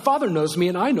 even as the Father knows me,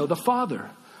 and I know the Father.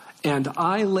 And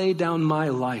I lay down my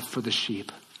life for the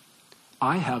sheep.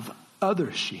 I have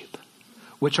other sheep,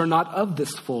 which are not of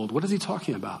this fold. What is he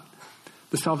talking about?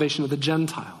 The salvation of the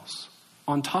Gentiles,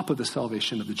 on top of the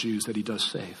salvation of the Jews that he does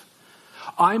save.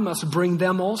 I must bring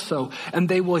them also, and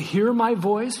they will hear my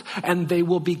voice, and they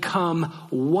will become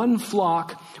one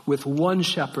flock with one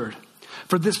shepherd.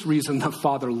 For this reason, the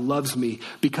Father loves me,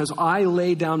 because I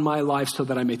lay down my life so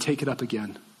that I may take it up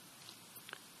again.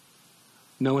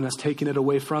 No one has taken it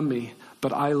away from me,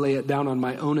 but I lay it down on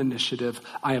my own initiative.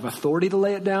 I have authority to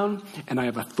lay it down, and I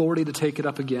have authority to take it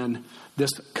up again.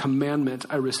 This commandment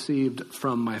I received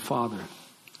from my Father.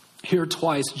 Here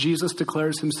twice, Jesus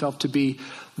declares himself to be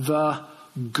the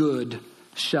good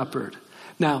shepherd.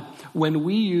 Now, when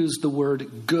we use the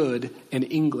word good in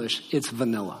English, it's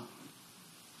vanilla,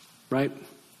 right?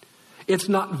 It's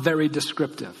not very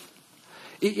descriptive.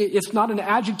 It's not an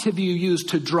adjective you use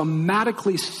to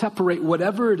dramatically separate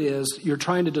whatever it is you're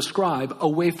trying to describe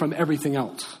away from everything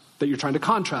else that you're trying to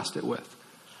contrast it with.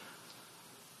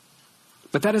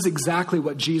 But that is exactly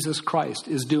what Jesus Christ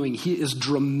is doing. He is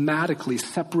dramatically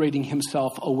separating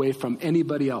himself away from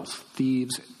anybody else.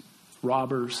 Thieves,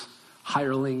 robbers,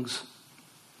 hirelings.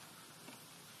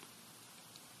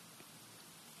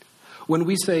 When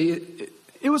we say,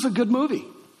 it was a good movie.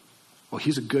 Well,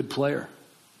 he's a good player.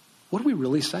 What are we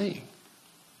really saying?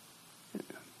 It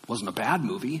wasn't a bad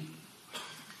movie.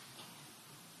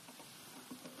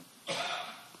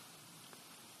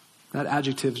 That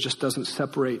adjective just doesn't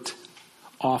separate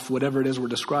off whatever it is we're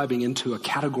describing into a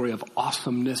category of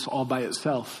awesomeness all by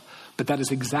itself. But that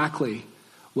is exactly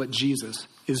what Jesus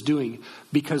is doing,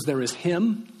 because there is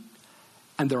him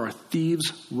and there are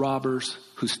thieves, robbers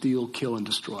who steal, kill, and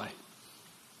destroy.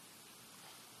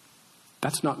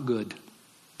 That's not good.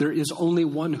 There is only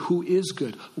one who is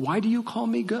good. Why do you call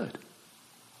me good?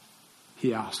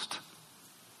 He asked.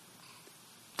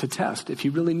 To test if he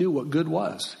really knew what good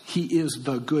was. He is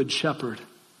the good shepherd.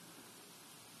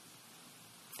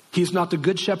 He's not the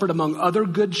good shepherd among other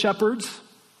good shepherds.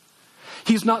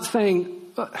 He's not saying,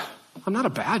 I'm not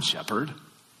a bad shepherd.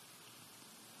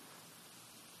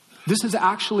 This is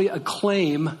actually a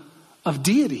claim of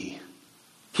deity.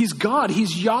 He's God.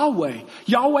 He's Yahweh.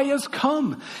 Yahweh has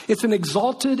come. It's an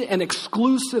exalted and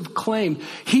exclusive claim.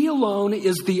 He alone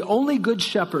is the only good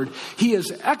shepherd. He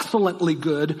is excellently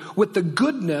good with the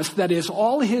goodness that is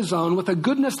all his own, with a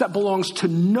goodness that belongs to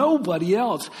nobody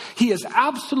else. He is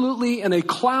absolutely in a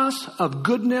class of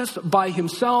goodness by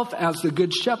himself as the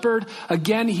good shepherd.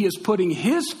 Again, he is putting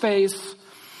his face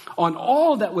on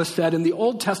all that was said in the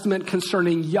Old Testament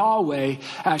concerning Yahweh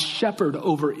as shepherd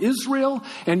over Israel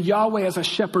and Yahweh as a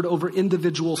shepherd over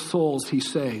individual souls he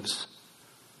saves.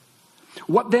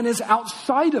 What then is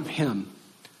outside of him?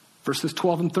 Verses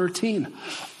 12 and 13.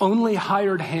 Only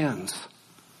hired hands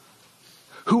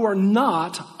who are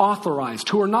not authorized,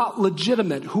 who are not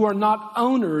legitimate, who are not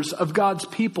owners of God's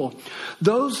people.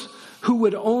 Those who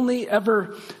would only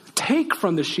ever take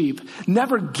from the sheep,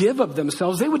 never give of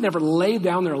themselves. They would never lay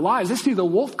down their lives. They see the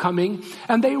wolf coming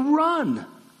and they run.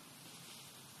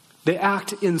 They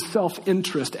act in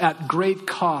self-interest at great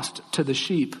cost to the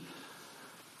sheep.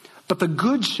 But the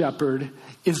good shepherd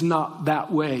is not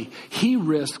that way. He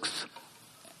risks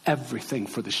everything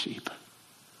for the sheep.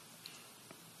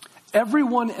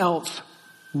 Everyone else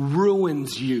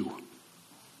ruins you.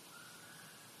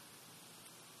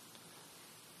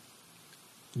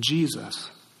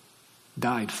 Jesus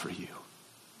died for you.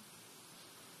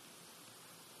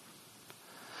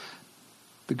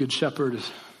 The good shepherd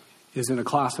is in a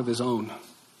class of his own.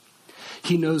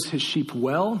 He knows his sheep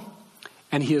well,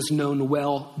 and he is known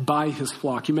well by his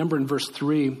flock. You remember in verse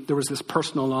 3, there was this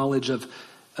personal knowledge of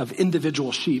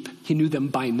individual sheep. He knew them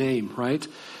by name, right?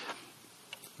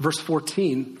 Verse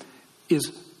 14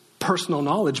 is personal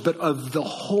knowledge, but of the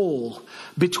whole,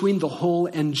 between the whole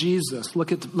and Jesus.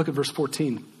 Look at verse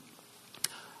 14.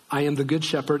 I am the good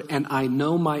shepherd, and I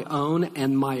know my own,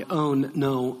 and my own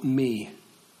know me.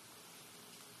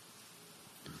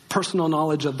 Personal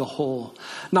knowledge of the whole.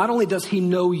 Not only does he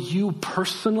know you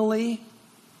personally,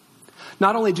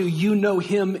 not only do you know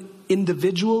him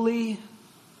individually,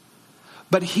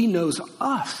 but he knows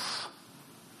us.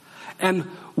 And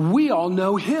we all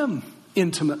know him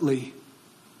intimately.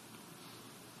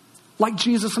 Like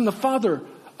Jesus and the Father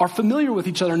are familiar with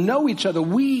each other, know each other,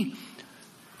 we,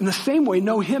 in the same way,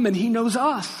 know him and he knows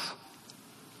us.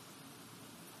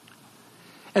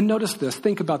 And notice this,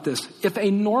 think about this. If a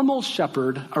normal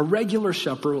shepherd, a regular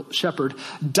shepherd,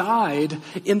 died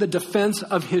in the defense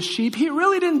of his sheep, he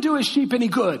really didn't do his sheep any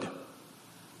good.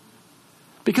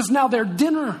 Because now they're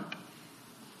dinner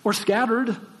or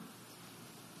scattered.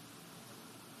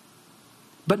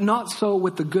 But not so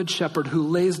with the good shepherd who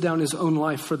lays down his own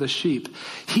life for the sheep.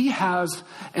 He has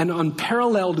an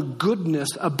unparalleled goodness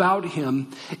about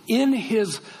him in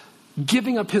his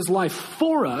giving up his life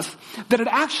for us, that it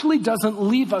actually doesn't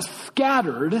leave us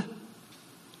scattered,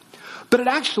 but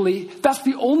that's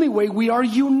the only way we are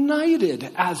united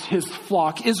as his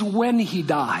flock, is when he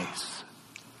dies,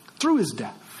 through his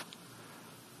death.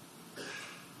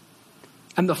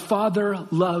 And the Father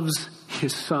loves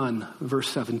his Son, verse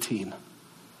 17,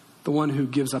 the one who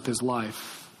gives up his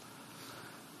life.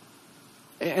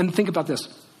 And think about this.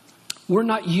 We're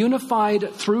not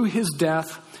unified through his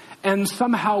death, and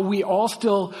somehow we all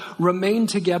still remain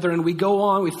together and we go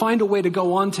on, we find a way to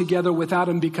go on together without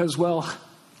him because, well,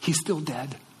 he's still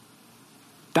dead.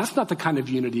 That's not the kind of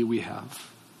unity we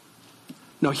have.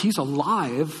 No, he's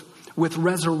alive with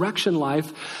resurrection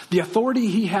life. The authority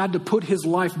he had to put his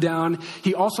life down,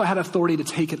 he also had authority to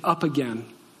take it up again.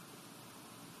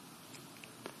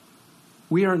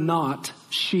 We are not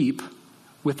sheep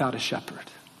without a shepherd.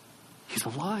 He's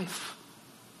alive.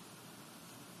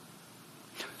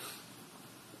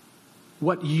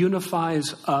 What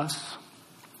unifies us,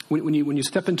 when you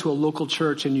step into a local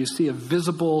church and you see a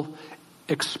visible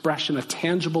expression, a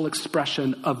tangible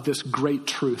expression of this great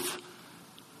truth,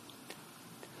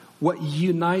 what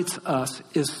unites us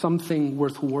is something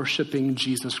worth worshiping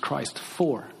Jesus Christ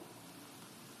for.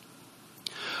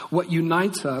 What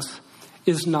unites us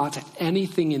is not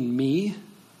anything in me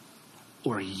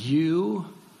or you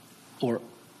or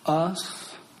us.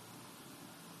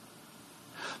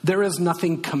 There is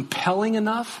nothing compelling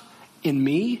enough in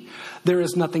me. There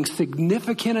is nothing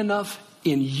significant enough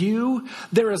in you.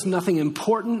 There is nothing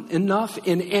important enough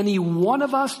in any one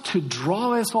of us to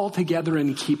draw us all together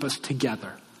and keep us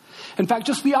together. In fact,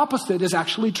 just the opposite is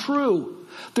actually true.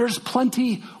 There's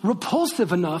plenty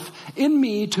repulsive enough in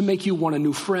me to make you want a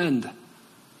new friend.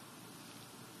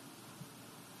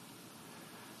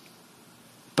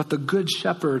 But the Good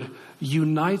Shepherd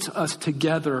unites us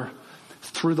together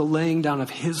through the laying down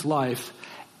of his life,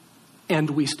 and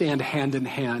we stand hand in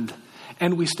hand,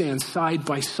 and we stand side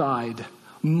by side,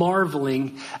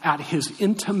 marveling at his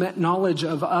intimate knowledge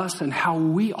of us and how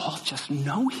we all just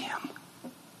know him.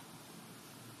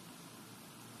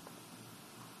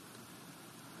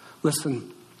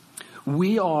 Listen,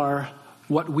 we are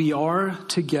what we are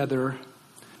together,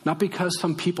 not because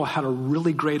some people had a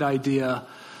really great idea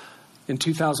in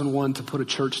 2001 to put a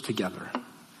church together.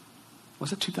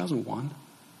 Was it 2001?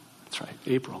 That's right,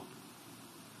 April.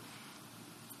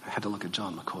 I had to look at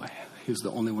John McCoy. He was the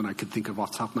only one I could think of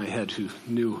off the top of my head who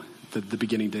knew the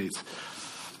beginning dates.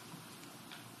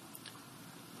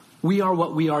 We are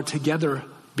what we are together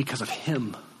because of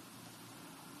him.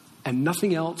 And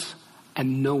nothing else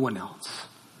and no one else.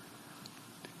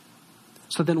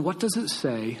 So then what does it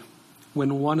say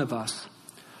when one of us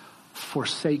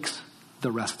forsakes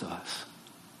the rest of us?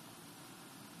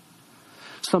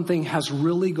 Something has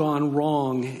really gone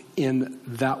wrong in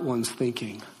that one's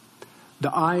thinking.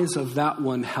 The eyes of that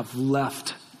one have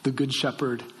left the Good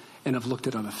Shepherd and have looked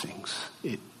at other things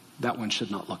that one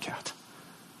should not look at.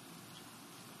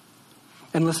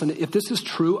 And listen, if this is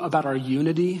true about our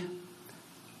unity,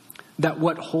 that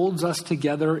what holds us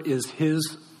together is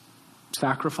his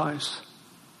sacrifice,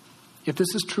 if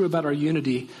this is true about our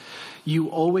unity, you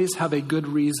always have a good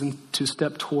reason to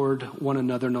step toward one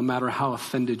another, no matter how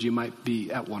offended you might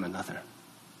be at one another.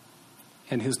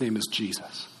 And his name is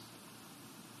Jesus.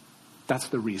 That's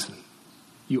the reason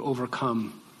you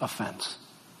overcome offense.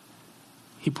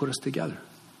 He put us together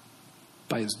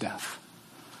by his death.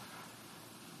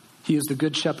 He is the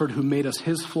good shepherd who made us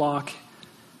his flock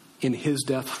in his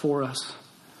death for us.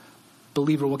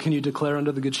 Believer, what can you declare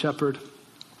under the good shepherd?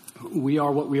 We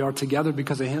are what we are together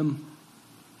because of him.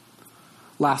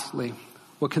 Lastly,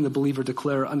 what can the believer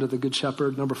declare under the good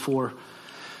shepherd? Number 4,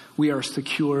 we are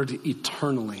secured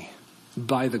eternally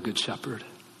by the good shepherd.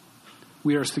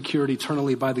 We are secured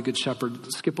eternally by the good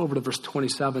shepherd. Skip over to verse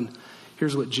 27.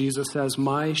 Here's what Jesus says: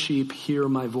 my sheep hear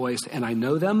my voice, and I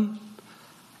know them,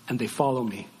 and they follow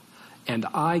me. And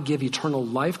I give eternal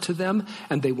life to them,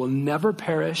 and they will never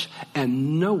perish,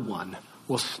 and no one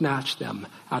will snatch them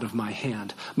out of my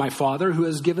hand. My Father, who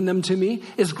has given them to me,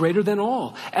 is greater than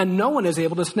all, and no one is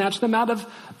able to snatch them out of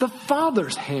the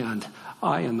Father's hand.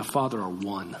 I and the Father are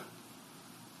one.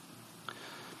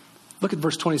 Look at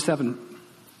verse 27.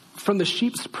 From the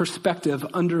sheep's perspective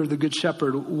under the Good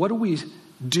Shepherd, what do we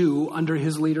do under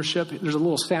his leadership? There's a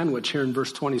little sandwich here in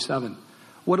verse 27.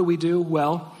 What do we do?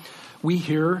 Well, we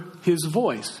hear his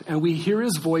voice, and we hear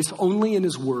his voice only in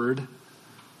his word.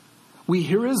 We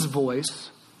hear his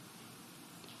voice,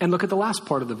 and look at the last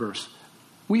part of the verse.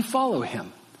 We follow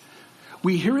him.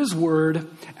 We hear his word,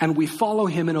 and we follow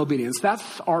him in obedience.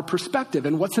 That's our perspective.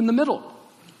 And what's in the middle?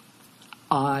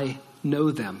 I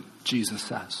know them, Jesus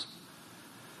says.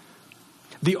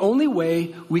 The only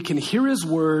way we can hear his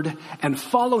word and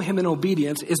follow him in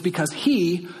obedience is because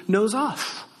he knows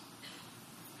us.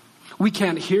 We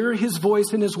can't hear his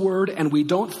voice in his word, and we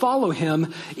don't follow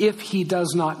him if he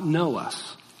does not know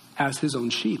us as his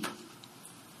own sheep.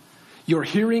 Your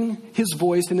hearing his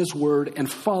voice in his word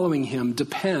and following him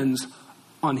depends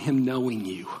on him knowing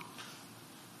you.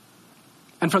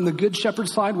 And from the good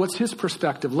shepherd's side, what's his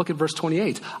perspective? Look at verse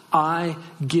 28. I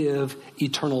give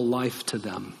eternal life to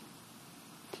them.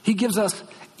 He gives us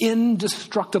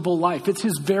indestructible life. It's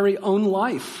his very own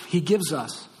life he gives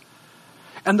us.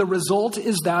 And the result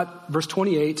is that, verse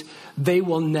 28, they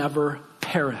will never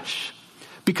perish.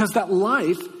 Because that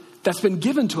life that's been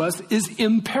given to us is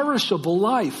imperishable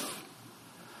life.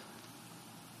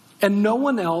 And no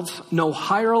one else, no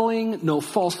hireling, no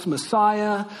false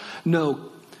messiah, no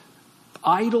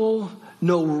idol,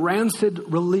 no rancid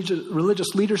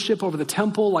religious leadership over the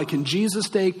temple like in Jesus'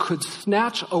 day could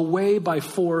snatch away by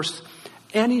force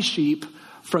any sheep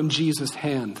from Jesus'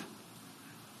 hand.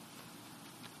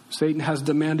 Satan has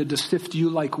demanded to sift you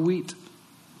like wheat,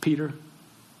 Peter.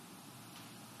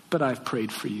 But I've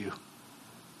prayed for you.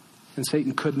 And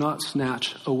Satan could not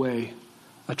snatch away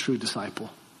a true disciple.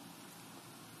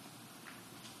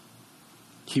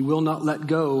 He will not let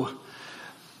go,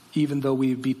 even though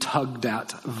we be tugged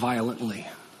at violently.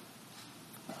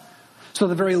 So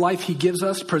the very life he gives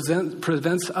us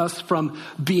prevents us from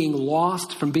being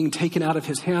lost, from being taken out of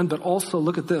his hand. But also,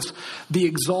 look at this, the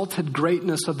exalted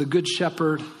greatness of the good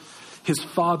shepherd, his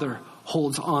Father,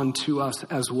 holds on to us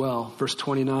as well. Verse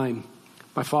 29,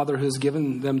 my Father who has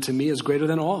given them to me is greater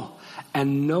than all,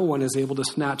 and no one is able to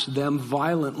snatch them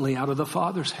violently out of the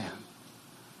Father's hand.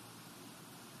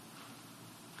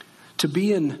 To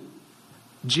be in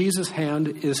Jesus' hand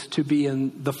is to be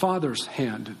in the Father's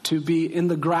hand. To be in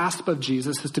the grasp of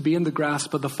Jesus is to be in the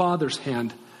grasp of the Father's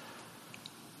hand.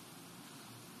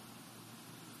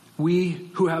 We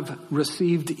who have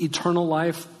received eternal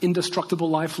life, indestructible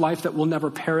life, life that will never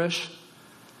perish,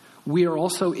 we are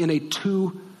also in a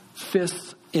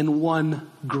 2-5-in-1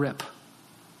 grip.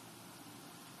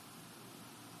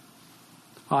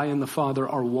 I and the Father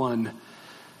are one.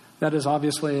 That is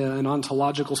obviously an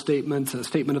ontological statement, a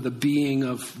statement of the being,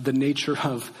 of the nature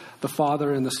of the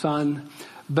Father and the Son.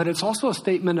 But it's also a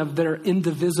statement of their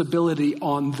indivisibility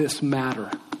on this matter.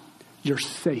 You're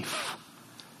safe.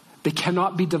 They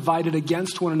cannot be divided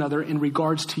against one another in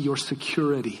regards to your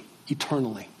security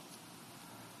eternally.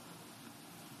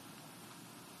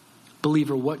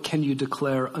 Believer, what can you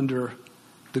declare under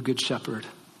the Good Shepherd?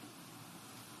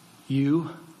 You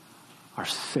are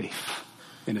safe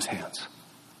in his hands.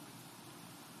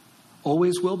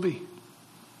 Always will be,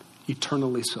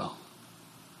 eternally so.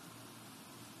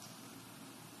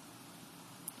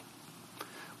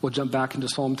 We'll jump back into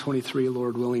Psalm 23,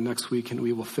 Lord willing, next week, and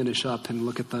we will finish up and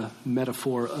look at the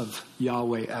metaphor of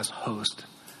Yahweh as host.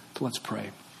 So let's pray.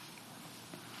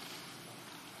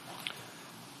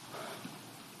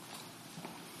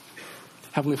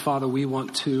 Heavenly Father, we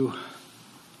want to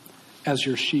as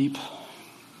your sheep,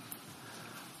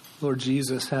 Lord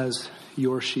Jesus, as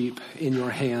your sheep in your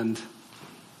hand,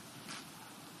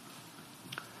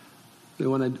 we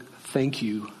want to thank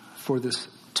you for this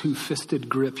two-fisted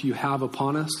grip you have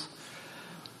upon us.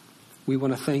 We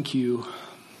want to thank you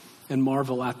and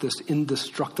marvel at this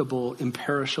indestructible,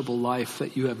 imperishable life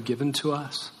that you have given to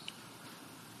us.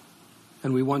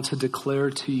 And we want to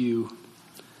declare to you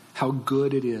how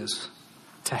good it is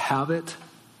to have it,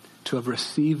 to have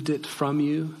received it from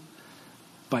you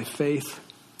by faith.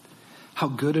 How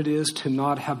good it is to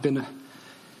not have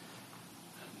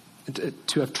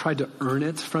to have tried to earn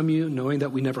it from you, knowing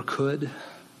that we never could.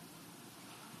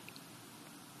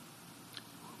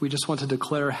 We just want to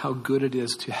declare how good it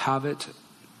is to have it,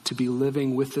 to be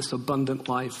living with this abundant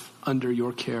life under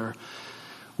your care.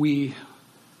 We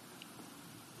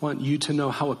want you to know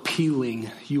how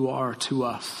appealing you are to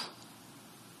us,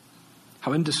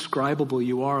 how indescribable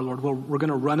you are, Lord. Well, we're going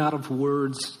to run out of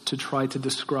words to try to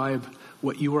describe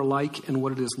what you are like and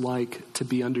what it is like to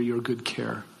be under your good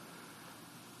care.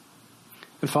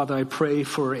 And Father, I pray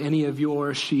for any of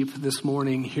your sheep this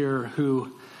morning here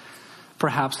who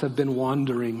perhaps have been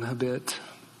wandering a bit,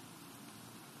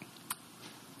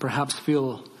 perhaps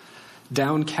feel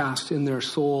downcast in their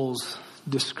souls,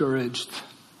 discouraged.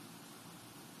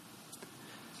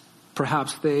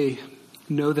 Perhaps they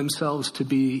know themselves to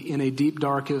be in a deep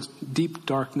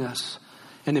darkness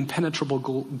and impenetrable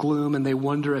gloom, and they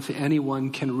wonder if anyone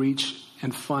can reach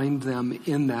and find them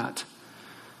in that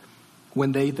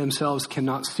when they themselves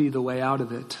cannot see the way out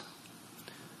of it.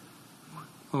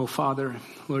 Oh, Father,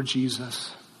 Lord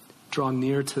Jesus, draw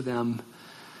near to them.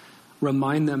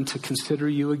 Remind them to consider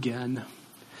you again.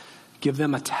 Give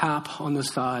them a tap on the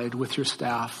side with your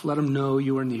staff. Let them know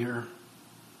you are near.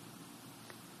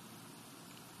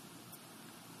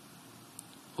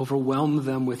 Overwhelm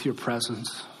them with your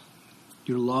presence,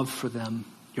 your love for them,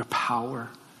 your power.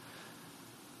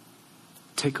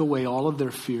 Take away all of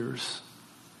their fears.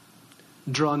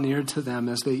 Draw near to them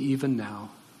as they even now,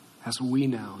 as we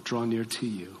now draw near to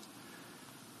you.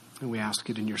 And we ask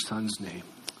it in your Son's name.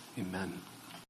 Amen.